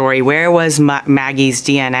the story. Where was Maggie's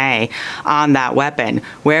DNA on that weapon?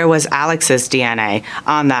 Where was Alex's DNA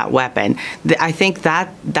on that weapon? I think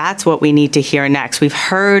that's what we need to hear next. We've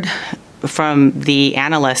heard from the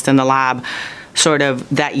analyst in the lab sort of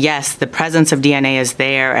that, yes, the presence of DNA is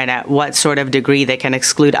there, and at what sort of degree they can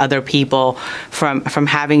exclude other people from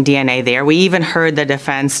having DNA there. We even heard the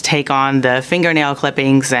defense take on the fingernail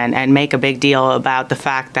clippings and make a big deal about the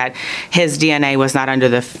fact that his DNA was not under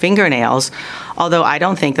the fingernails, although I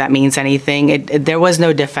don't think that means anything. There was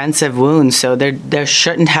no defensive wound, so there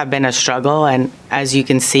shouldn't have been a struggle. And as you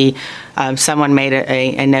can see, someone made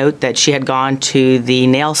a note that she had gone to the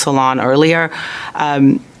nail salon earlier.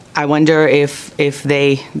 I wonder if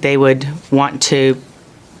they would want to,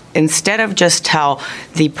 instead of just tell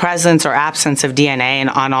the presence or absence of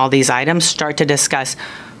DNA on all these items, start to discuss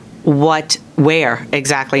where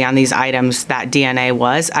exactly on these items that DNA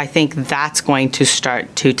was. I think that's going to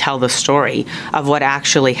start to tell the story of what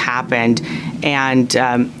actually happened, and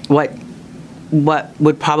what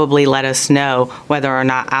would probably let us know whether or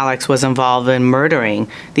not Alex was involved in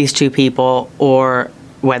murdering these two people or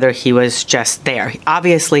whether he was just there.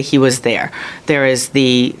 Obviously, he was there. There is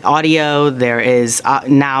the audio, there is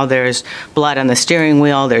now there's blood on the steering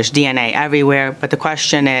wheel, there's DNA everywhere, but the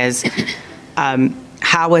question is,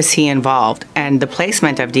 how was he involved? And the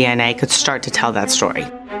placement of DNA could start to tell that story.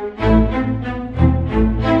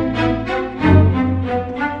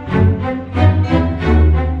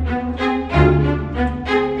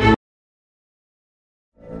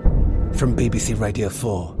 From BBC Radio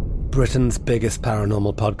 4, Britain's biggest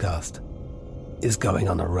paranormal podcast is going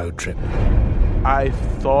on a road trip. I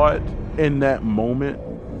thought in that moment,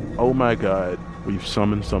 oh my God, we've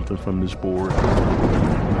summoned something from this board.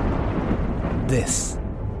 This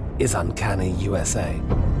is Uncanny USA.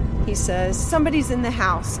 He says, somebody's in the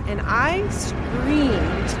house, and I screamed.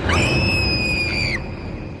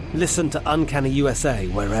 Listen to Uncanny USA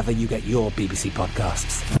wherever you get your BBC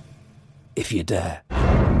podcasts, if you dare.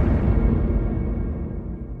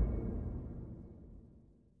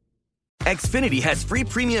 Xfinity has free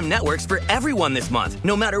premium networks for everyone this month,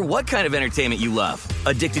 no matter what kind of entertainment you love.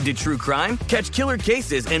 Addicted to true crime? Catch killer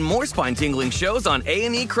cases and more spine-tingling shows on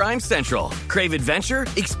A&E Crime Central. Crave adventure?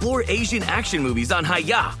 Explore Asian action movies on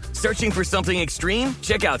Hi-Ya. Searching for something extreme?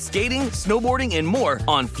 Check out skating, snowboarding, and more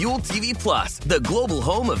on Fuel TV Plus, the global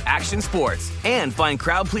home of action sports. And find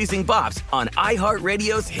crowd-pleasing bops on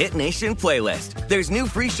iHeartRadio's Hit Nation playlist. There's new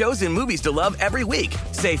free shows and movies to love every week.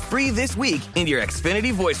 Say free this week in your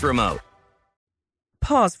Xfinity voice remote.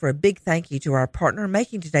 Pause for a big thank you to our partner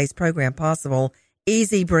making today's program possible,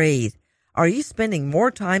 Easy Breathe. Are you spending more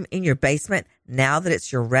time in your basement now that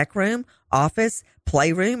it's your rec room, office,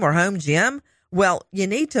 playroom, or home gym? Well, you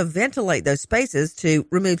need to ventilate those spaces to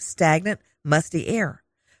remove stagnant, musty air.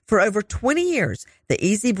 For over 20 years, the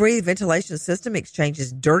Easy Breathe ventilation system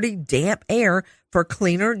exchanges dirty, damp air for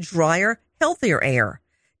cleaner, drier, healthier air.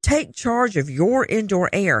 Take charge of your indoor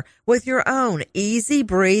air with your own Easy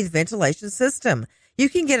Breathe ventilation system. You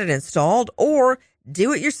can get it installed or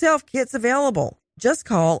do-it-yourself kits available. Just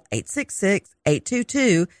call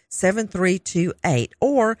 866-822-7328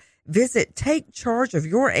 or visit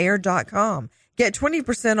takechargeofyourair.com. Get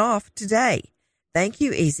 20% off today. Thank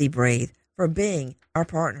you, Easy Breathe, for being our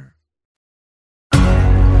partner.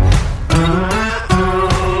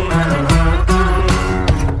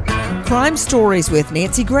 Crime Stories with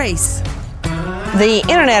Nancy Grace. The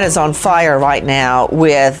internet is on fire right now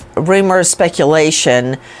with rumors,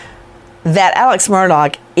 speculation that Alex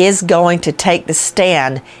Murdaugh is going to take the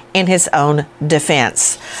stand in his own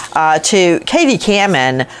defense. To Katie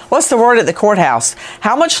Kamen, what's the word at the courthouse?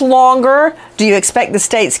 How much longer do you expect the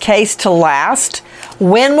state's case to last?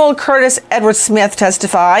 When will Curtis Edward Smith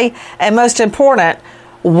testify? And most important,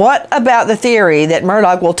 what about the theory that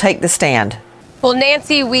Murdaugh will take the stand? Well,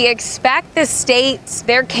 Nancy, we expect the state's,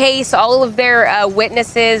 their case, all of their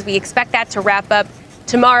witnesses, we expect that to wrap up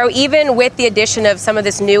tomorrow, even with the addition of some of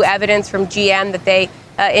this new evidence from GM that they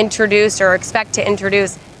introduced or expect to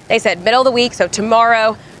introduce. They said middle of the week, so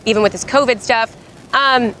tomorrow, even with this COVID stuff.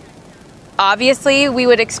 Obviously, we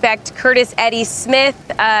would expect Curtis Eddie Smith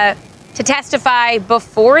to testify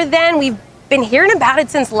before then. We've been hearing about it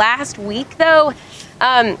since last week, though.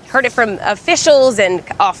 Heard it from officials and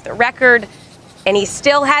off the record. And he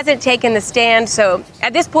still hasn't taken the stand. So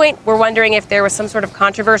at this point, we're wondering if there was some sort of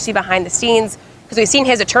controversy behind the scenes, because we've seen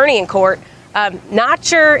his attorney in court. Not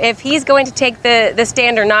sure if he's going to take the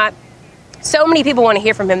stand or not. So many people want to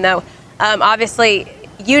hear from him, though. Obviously,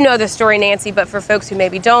 you know the story, Nancy, but for folks who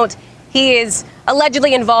maybe don't, he is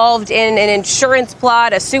allegedly involved in an insurance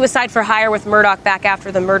plot, a suicide for hire with Murdaugh back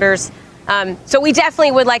after the murders. So we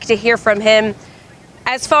definitely would like to hear from him.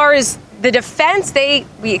 As far as the defense,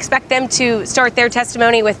 we expect them to start their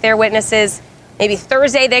testimony with their witnesses. Maybe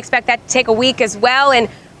Thursday, they expect that to take a week as well. And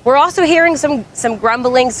we're also hearing some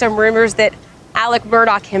grumbling, some rumors that Alec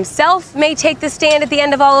Murdaugh himself may take the stand at the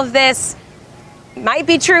end of all of this. Might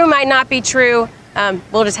be true, might not be true.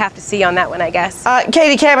 We'll just have to see on that one, I guess.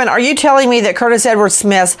 Katie Kamen, are you telling me that Curtis Edward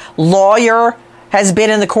Smith's lawyer has been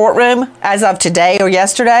in the courtroom as of today or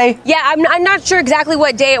yesterday? Yeah, I'm not sure exactly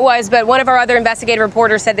what day it was, but one of our other investigative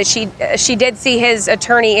reporters said that she did see his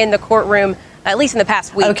attorney in the courtroom, at least in the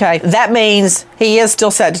past week. Okay, that means he is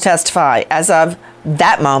still set to testify as of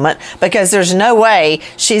that moment, because there's no way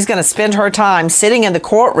she's going to spend her time sitting in the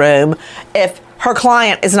courtroom if her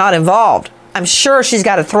client is not involved. I'm sure she's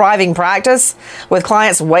got a thriving practice with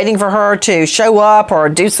clients waiting for her to show up or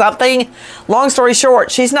do something. Long story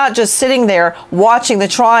short, she's not just sitting there watching the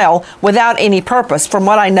trial without any purpose, from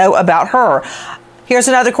what I know about her. Here's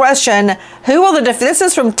another question. This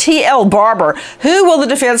is from T.L. Barber. Who will the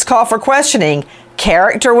defense call for questioning?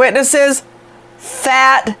 Character witnesses?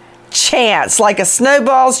 Fat chance, like a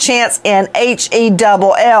snowball's chance in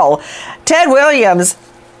H-E-double-L. Ted Williams,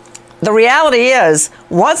 the reality is,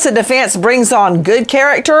 once the defense brings on good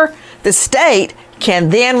character, the state can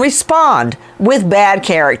then respond with bad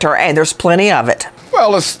character, and there's plenty of it.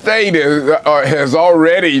 Well, the state has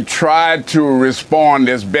already tried to respond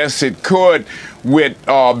as best it could with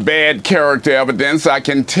bad character evidence. I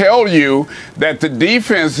can tell you that the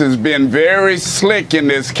defense has been very slick in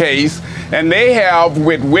this case, and they have,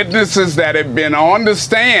 with witnesses that have been on the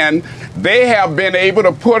stand, they have been able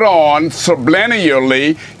to put on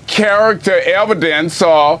subliminally character evidence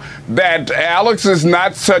that Alex is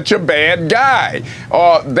not such a bad guy.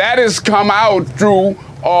 That has come out through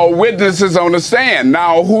witnesses on the stand.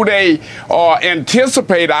 Now, who they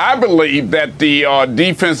anticipate, I believe, that the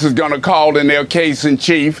defense is going to call in their case in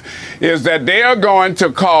chief, is that they are going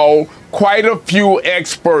to call quite a few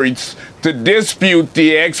experts to dispute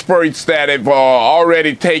the experts that have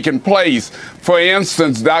already taken place. For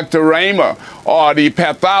instance, Dr. Raymer, or the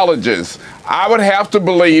pathologist. I would have to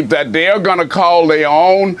believe that they're going to call their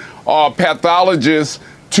own pathologists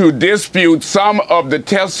to dispute some of the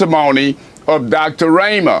testimony of Dr.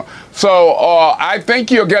 Raymer. So I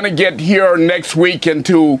think you're going to get here next week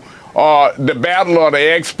into the battle of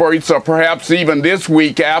the experts, or perhaps even this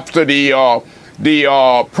week after the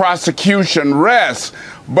prosecution rests.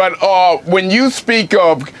 But when you speak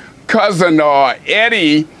of cousin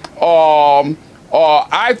Eddie,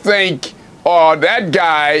 I think that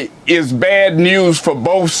guy is bad news for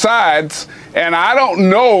both sides, and I don't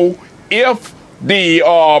know if the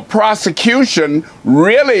prosecution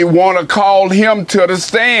really want to call him to the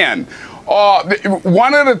stand.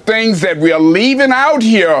 One of the things that we are leaving out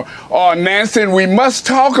here, Nancy, and we must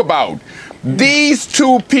talk about, these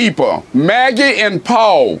two people, Maggie and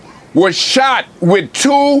Paul, were shot with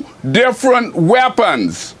two different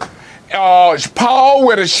weapons. Paul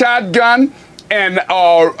with a shotgun, and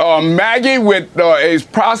Maggie with is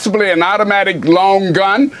possibly an automatic long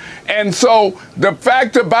gun. And so the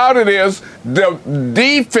fact about it is, the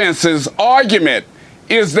defense's argument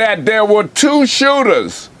is that there were two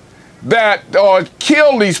shooters that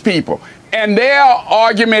killed these people. And their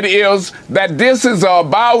argument is that this is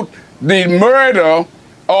about the murder,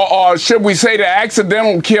 or should we say the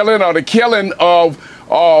accidental killing, or the killing of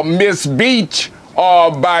Miss Beach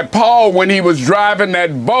by Paul when he was driving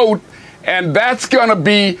that boat. And that's going to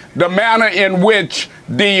be the manner in which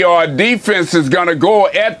the defense is going to go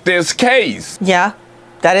at this case. Yeah,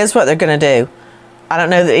 that is what they're going to do. I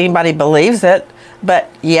don't know that anybody believes it, but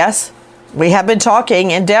yes, we have been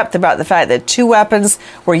talking in depth about the fact that two weapons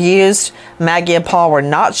were used. Maggie and Paul were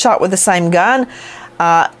not shot with the same gun.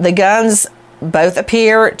 The guns both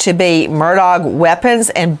appear to be Murdaugh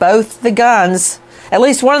weapons, and both the guns, at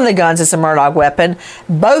least one of the guns is a Murdaugh weapon,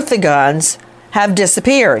 both the guns have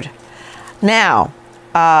disappeared. Now,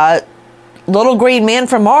 little green men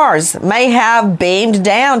from Mars may have beamed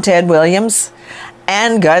down Ted Williams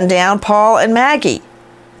and gunned down Paul and Maggie.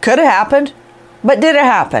 Could have happened, but did it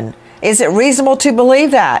happen? Is it reasonable to believe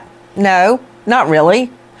that? No, not really.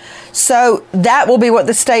 So that will be what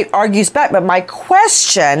the state argues back. But my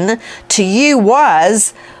question to you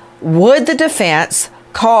was, would the defense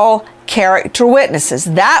call character witnesses?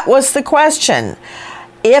 That was the question.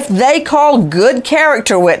 If they call good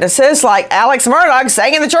character witnesses like Alex Murdaugh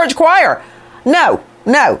sang in the church choir, no,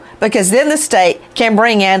 because then the state can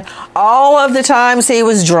bring in all of the times he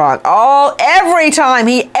was drunk, every time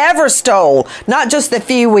he ever stole, not just the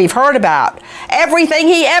few we've heard about, everything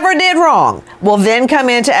he ever did wrong will then come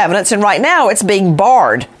into evidence, and right now it's being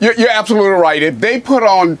barred. You're absolutely right. If they put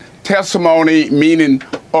on testimony meaning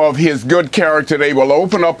of his good character, they will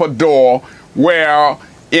open up a door where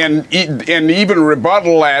in even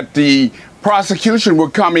rebuttal at the prosecution will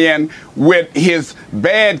come in with his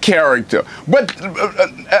bad character. But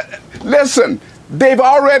listen, they've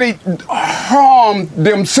already harmed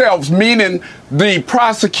themselves, meaning the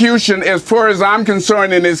prosecution, as far as I'm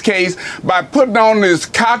concerned in this case, by putting on this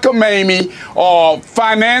cockamamie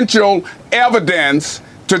financial evidence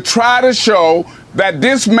to try to show that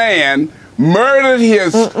this man murdered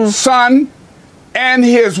his son and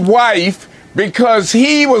his wife because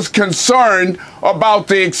he was concerned about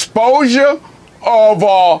the exposure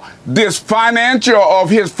of his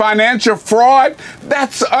financial fraud.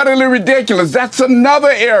 That's utterly ridiculous. That's another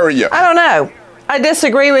area. I don't know. I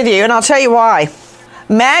disagree with you, and I'll tell you why.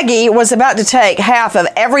 Maggie was about to take half of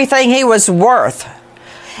everything he was worth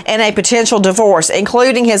in a potential divorce,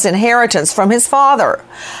 including his inheritance from his father.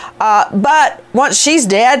 But once she's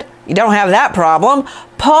dead, you don't have that problem.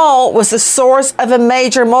 Paul was the source of a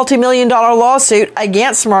major multi-million-dollar lawsuit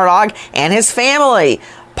against Murdaugh and his family.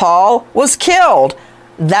 Paul was killed.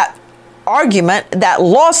 That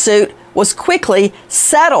lawsuit was quickly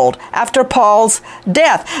settled after Paul's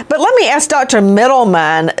death. But let me ask Dr.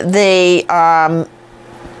 Middleman the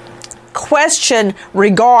question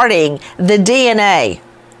regarding the DNA.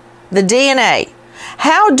 The DNA.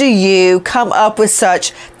 How do you come up with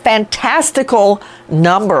such fantastical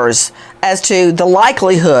numbers as to the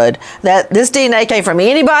likelihood that this DNA came from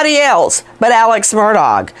anybody else but Alex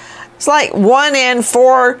Murdaugh? It's like 1 in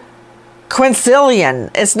 4 quintillion.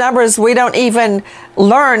 It's numbers we don't even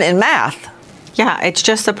learn in math. Yeah, it's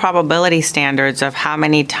just the probability standards of how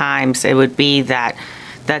many times it would be that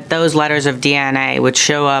that those letters of DNA would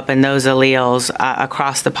show up in those alleles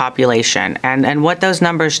across the population. And what those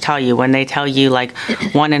numbers tell you when they tell you like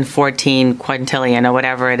 1 in 14 quintillion or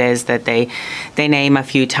whatever it is that they name a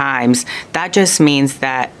few times, that just means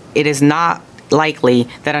that it is not likely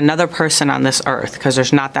that another person on this earth, because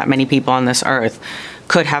there's not that many people on this earth,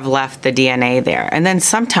 could have left the DNA there. And then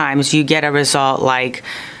sometimes you get a result like,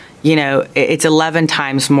 it's 11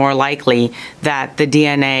 times more likely that the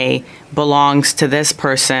DNA belongs to this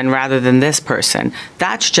person rather than this person.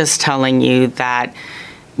 That's just telling you that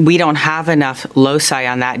we don't have enough loci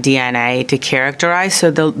on that DNA to characterize,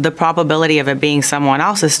 so the probability of it being someone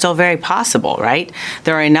else is still very possible, right?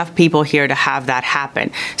 There are enough people here to have that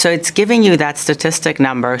happen. So it's giving you that statistic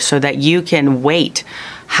number so that you can weight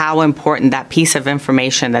how important that piece of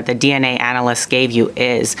information that the DNA analyst gave you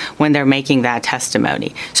is when they're making that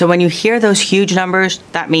testimony. So when you hear those huge numbers,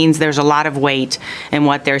 that means there's a lot of weight in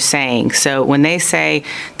what they're saying. So when they say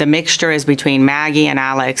the mixture is between Maggie and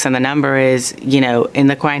Alex and the number is, in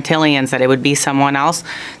the quintillions that it would be someone else,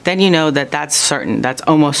 then you know that that's certain, that's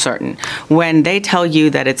almost certain. When they tell you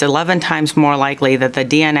that it's 11 times more likely that the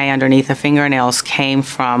DNA underneath the fingernails came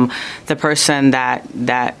from the person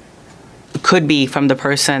that could be from the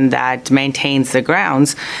person that maintains the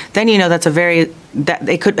grounds, then that's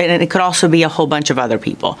it could also be a whole bunch of other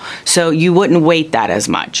people. So you wouldn't weight that as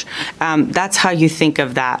much. That's how you think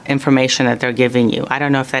of that information that they're giving you. I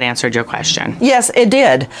don't know if that answered your question. Yes, it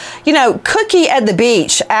did. Cookie at the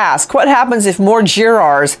Beach asked, what happens if more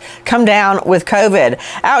jurors come down with COVID?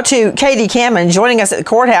 Out to Katie Cameron joining us at the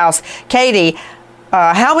courthouse. Katie,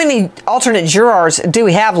 how many alternate jurors do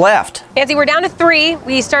we have left? Nancy, we're down to 3.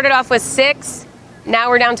 We started off with 6. Now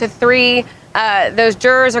we're down to 3. Those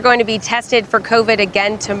jurors are going to be tested for COVID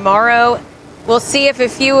again tomorrow. We'll see if a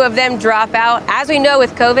few of them drop out. As we know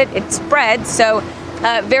with COVID, it spreads, so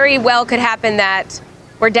very well could happen that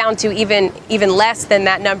we're down to even less than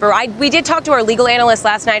that number. We did talk to our legal analyst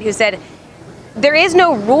last night who said there is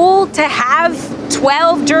no rule to have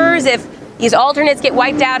 12 jurors. If these alternates get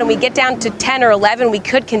wiped out and we get down to 10 or 11, we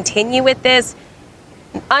could continue with this.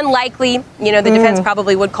 Unlikely, the defense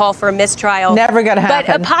probably would call for a mistrial. Never going to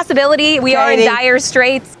happen. But a possibility. We are in dire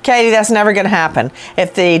straits. Katie, that's never going to happen.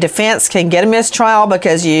 If the defense can get a mistrial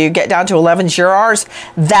because you get down to 11 jurors,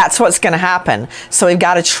 that's what's going to happen. So we've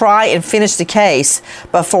got to try and finish the case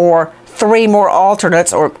before 3 more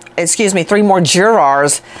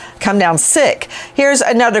jurors come down sick. Here's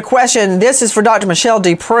another question. This is for Dr. Michelle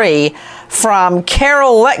Dupree from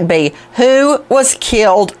Carol Leckby. Who was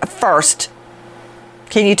killed first?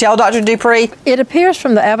 Can you tell, Dr. Dupree? It appears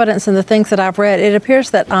from the evidence and the things that I've read, it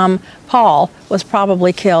appears that Paul was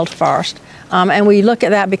probably killed first. And we look at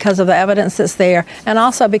that because of the evidence that's there, and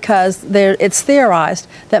also because it's theorized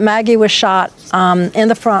that Maggie was shot in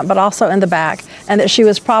the front but also in the back, and that she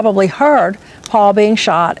was probably heard Paul being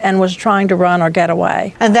shot and was trying to run or get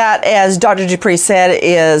away. And that, as Dr. Dupree said,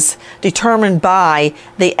 is determined by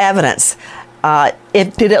the evidence.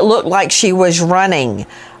 Did it look like she was running?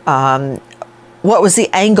 What was the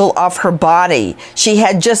angle of her body? She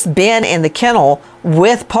had just been in the kennel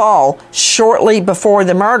with Paul shortly before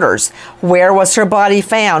the murders. Where was her body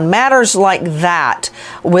found? Matters like that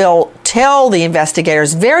will tell the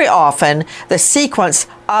investigators very often the sequence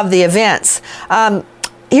of the events.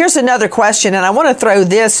 Here's another question, and I want to throw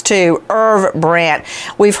this to Irv Brandt.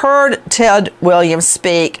 We've heard Ted Williams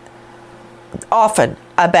speak often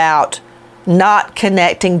about not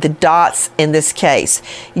connecting the dots in this case.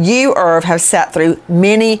 You, Irv, have sat through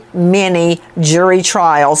many, many jury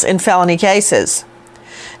trials in felony cases.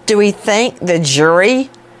 Do we think the jury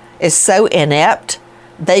is so inept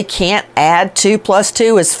they can't add 2 +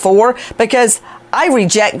 2 is 4? Because I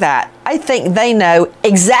reject that. I think they know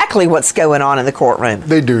exactly what's going on in the courtroom.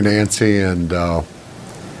 They do, Nancy, and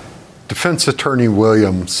Defense Attorney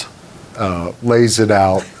Williams lays it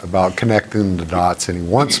out about connecting the dots, and he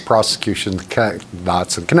wants prosecution to connect the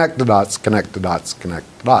dots and connect the dots, connect the dots, connect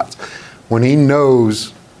the dots. When he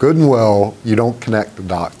knows good and well you don't connect the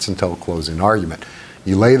dots until closing argument.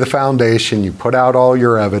 You lay the foundation, you put out all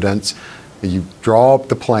your evidence, you draw up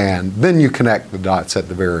the plan, then you connect the dots at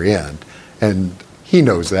the very end. And he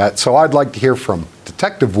knows that. So I'd like to hear from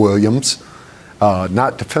Detective Williams,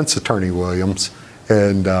 not Defense Attorney Williams,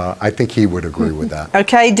 and I think he would agree with that.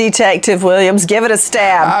 Okay, Detective Williams, give it a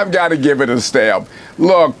stab. I've got to give it a stab.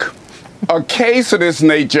 Look, a case of this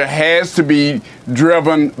nature has to be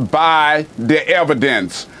driven by the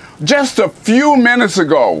evidence. Just a few minutes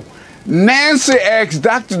ago, Nancy asked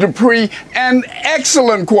Dr. Dupree an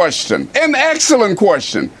excellent question.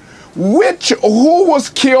 Who was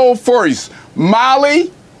killed first,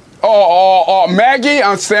 Molly or Maggie,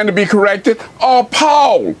 I stand to be corrected, or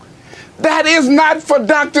Paul. That is not for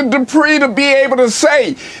Dr. Dupree to be able to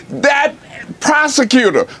say. That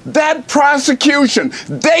prosecutor, that prosecution,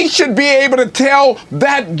 they should be able to tell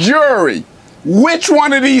that jury which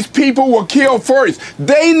one of these people were killed first.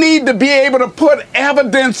 They need to be able to put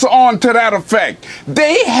evidence on to that effect.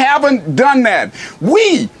 They haven't done that.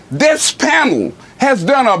 This panel, has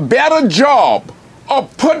done a better job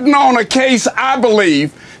of putting on a case, I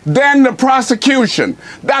believe, than the prosecution.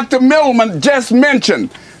 Dr. Middleman just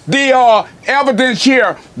mentioned the evidence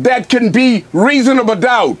here that can be reasonable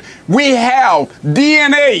doubt. We have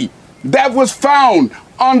DNA that was found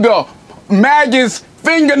under Maggie's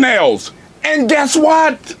fingernails. And guess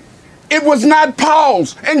what? It was not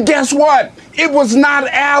Paul's. And guess what? It was not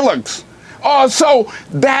Alex. So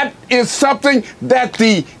that is something that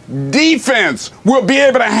the defense will be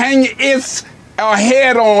able to hang its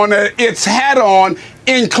hat on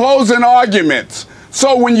in closing arguments.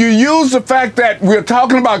 So when you use the fact that we're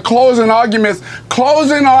talking about closing arguments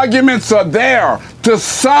are there to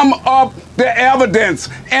sum up the evidence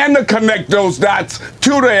and to connect those dots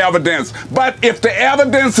to the evidence. But if the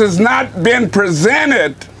evidence has not been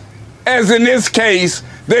presented, as in this case,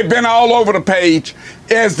 they've been all over the page,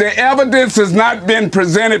 as the evidence has not been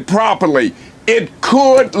presented properly, it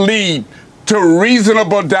could lead to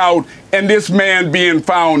reasonable doubt and this man being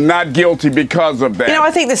found not guilty because of that. You know,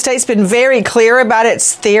 I think the state's been very clear about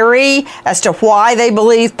its theory as to why they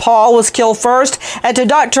believe Paul was killed first. And to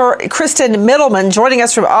Dr. Kristen Middleman, joining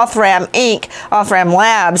us from Othram Inc., Othram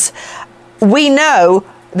Labs, we know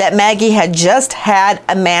that Maggie had just had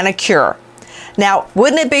a manicure. Now,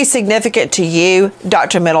 wouldn't it be significant to you,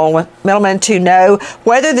 Dr. Middleman, to know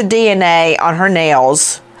whether the DNA on her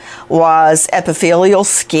nails was epithelial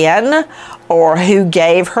skin, or who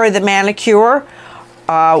gave her the manicure?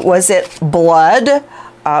 Was it blood?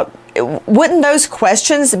 Wouldn't those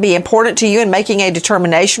questions be important to you in making a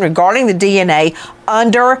determination regarding the DNA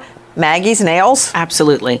under Maggie's nails?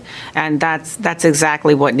 Absolutely. And that's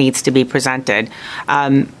exactly what needs to be presented.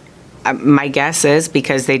 My guess is,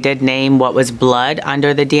 because they did name what was blood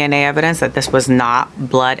under the DNA evidence, that this was not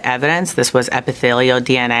blood evidence. This was epithelial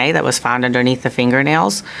DNA that was found underneath the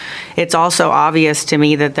fingernails. It's also obvious to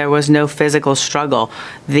me that there was no physical struggle.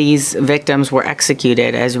 These victims were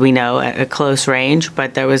executed, as we know, at a close range,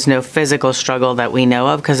 but there was no physical struggle that we know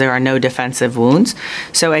of because there are no defensive wounds.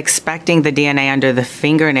 So expecting the DNA under the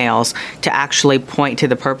fingernails to actually point to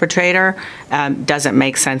the perpetrator doesn't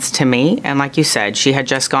make sense to me. And like you said, she had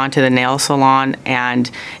just gone to the nail salon, and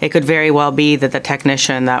it could very well be that the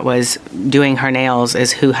technician that was doing her nails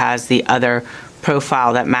is who has the other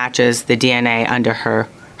profile that matches the DNA under her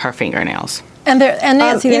fingernails. And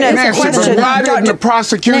Nancy, provided the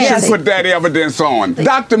prosecution put that evidence on.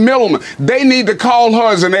 Dr. Middleman, they need to call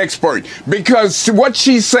her as an expert, because what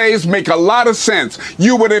she says make a lot of sense.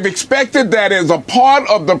 You would have expected that as a part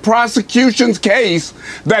of the prosecution's case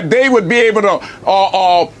that they would be able to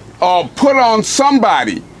put on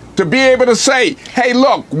somebody to be able to say, hey,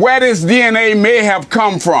 look, where this DNA may have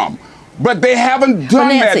come from. But they haven't done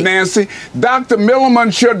that, Nancy. Dr.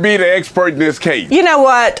 Middleman should be the expert in this case. You know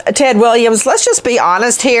what, Ted Williams, let's just be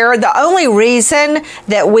honest here. The only reason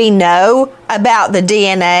that we know about the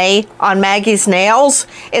DNA on Maggie's nails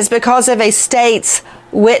is because of a state's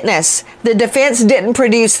witness. The defense didn't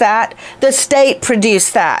produce that. The state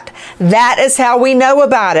produced that. That is how we know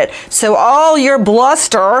about it. So all your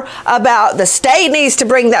bluster about the state needs to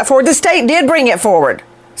bring that forward, the state did bring it forward.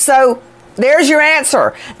 So there's your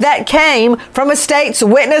answer. That came from a state's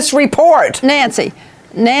witness report. Nancy,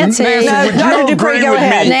 Dr. Dupree, go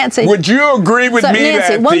ahead. Nancy, would you agree with me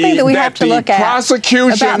Nancy, that one thing that we have to look at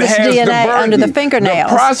prosecution about this has DNA the burden? under the fingernails?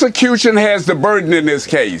 The prosecution has the burden in this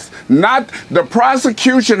case. Not the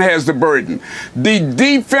prosecution has the burden. The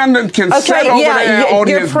defendant can sit over there on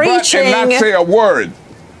his butt and not say a word.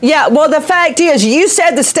 Yeah, well, the fact is, you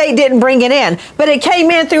said the state didn't bring it in, but it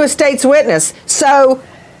came in through a state's witness. So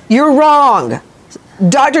you're wrong.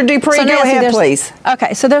 Dr. Dupree, so Nancy, go ahead, please.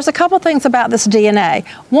 Okay, so there's a couple things about this DNA.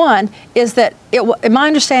 One is that my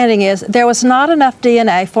understanding is there was not enough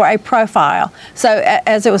DNA for a profile. So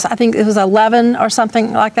as it was, I think it was 11 or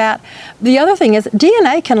something like that. The other thing is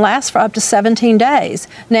DNA can last for up to 17 days.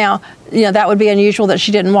 Now, that would be unusual that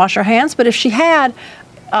she didn't wash her hands, but if she had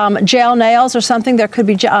gel nails or something, there could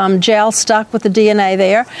be gel stuck with the DNA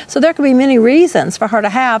there. So there could be many reasons for her to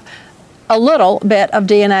have a little bit of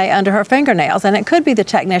DNA under her fingernails, and it could be the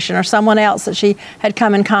technician or someone else that she had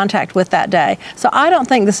come in contact with that day. So I don't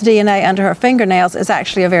think this DNA under her fingernails is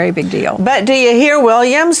actually a very big deal. But do you hear,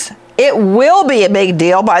 Williams? It will be a big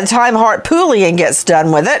deal by the time Hartpoolian gets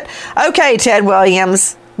done with it. Okay, Ted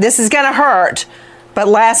Williams, This is going to hurt, but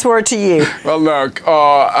last word to you. Well, look,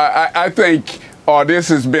 I think this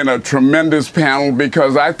has been a tremendous panel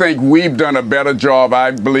because I think we've done a better job,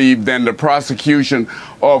 I believe, than the prosecution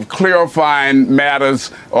of clarifying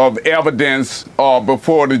matters of evidence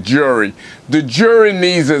before the jury. The jury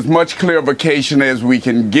needs as much clarification as we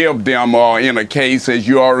can give them in a case, as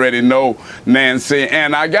you already know, Nancy.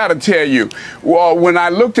 And I got to tell you, when I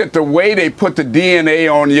looked at the way they put the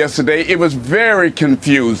DNA on yesterday, it was very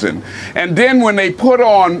confusing. And then when they put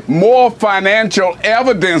on more financial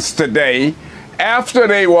evidence today, after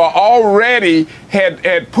they were already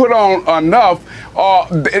had put on enough,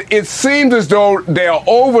 it seemed as though they're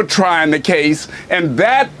over-trying the case, and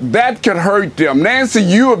that could hurt them. Nancy,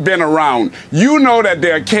 you have been around. You know that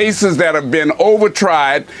there are cases that have been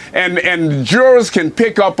over-tried, and jurors can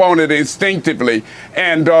pick up on it instinctively,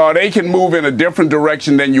 and they can move in a different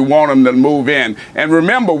direction than you want them to move in. And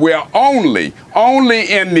remember, we're only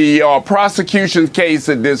in the prosecution's case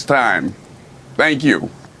at this time. Thank you.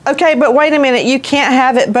 Okay, but wait a minute. You can't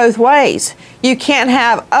have it both ways. You can't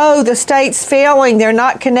have, the state's failing. They're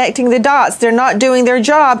not connecting the dots. They're not doing their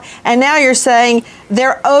job. And now you're saying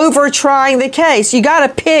they're over-trying the case. You got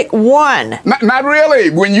to pick one. Not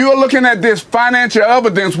really. When you're looking at this financial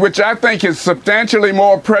evidence, which I think is substantially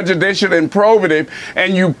more prejudicial and probative,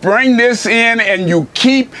 and you bring this in and you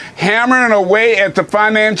keep hammering away at the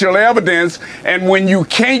financial evidence, and when you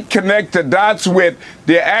can't connect the dots with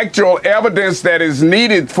the actual evidence that is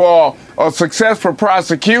needed for a successful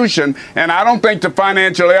prosecution, and I don't think the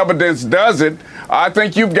financial evidence does it, I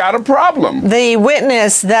think you've got a problem. The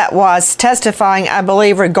witness that was testifying, I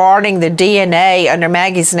believe, regarding the DNA under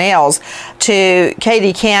Maggie's nails to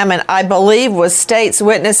Katie Cameron, I believe was state's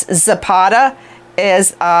witness Zapata,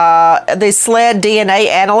 is the SLED DNA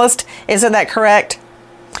analyst. Isn't that correct?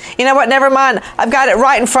 You know what? Never mind. I've got it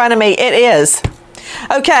right in front of me. It is.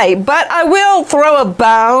 Okay, but I will throw a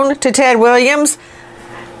bone to Ted Williams.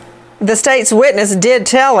 The state's witness did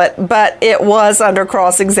tell it, but it was under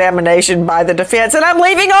cross-examination by the defense. And I'm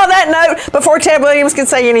leaving on that note before Ted Williams can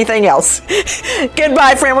say anything else.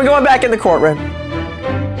 Goodbye, friend. We're going back in the courtroom.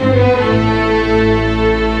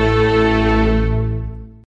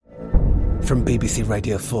 From BBC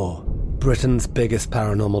Radio 4, Britain's biggest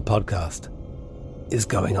paranormal podcast is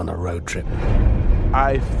going on a road trip.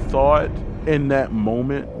 I thought in that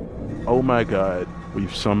moment, oh my God,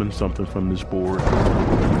 we've summoned something from this board.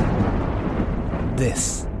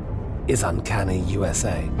 This is Uncanny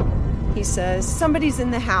USA. He says, somebody's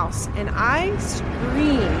in the house, and I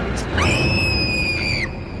screamed.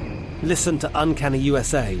 Listen to Uncanny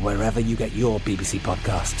USA wherever you get your BBC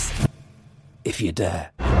podcasts, if you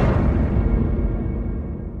dare.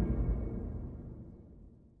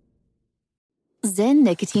 Zyn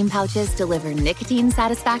nicotine pouches deliver nicotine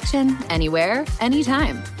satisfaction anywhere,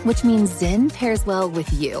 anytime, which means Zyn pairs well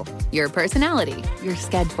with you, your personality, your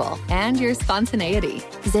schedule, and your spontaneity.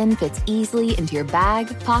 Zyn fits easily into your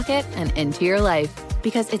bag, pocket, and into your life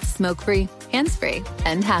because it's smoke-free, hands-free,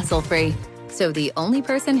 and hassle-free. So the only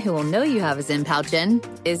person who will know you have a Zyn pouch in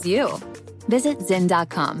is you. Visit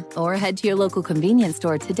Zyn.com or head to your local convenience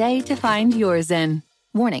store today to find your Zyn.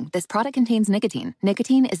 Warning, this product contains nicotine.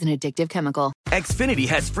 Nicotine is an addictive chemical. Xfinity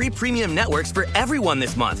has free premium networks for everyone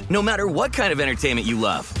this month, no matter what kind of entertainment you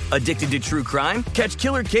love. Addicted to true crime? Catch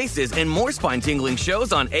killer cases and more spine-tingling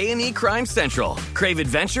shows on A&E Crime Central. Crave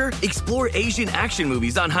adventure? Explore Asian action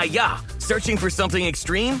movies on Hi-Ya. Searching for something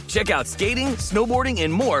extreme? Check out skating, snowboarding,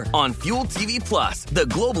 and more on Fuel TV Plus, the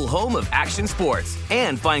global home of action sports.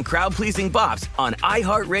 And find crowd-pleasing bops on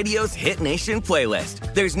iHeartRadio's Hit Nation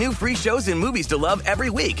playlist. There's new free shows and movies to love every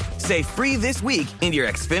week. Say free this week in your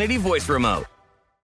Xfinity voice remote.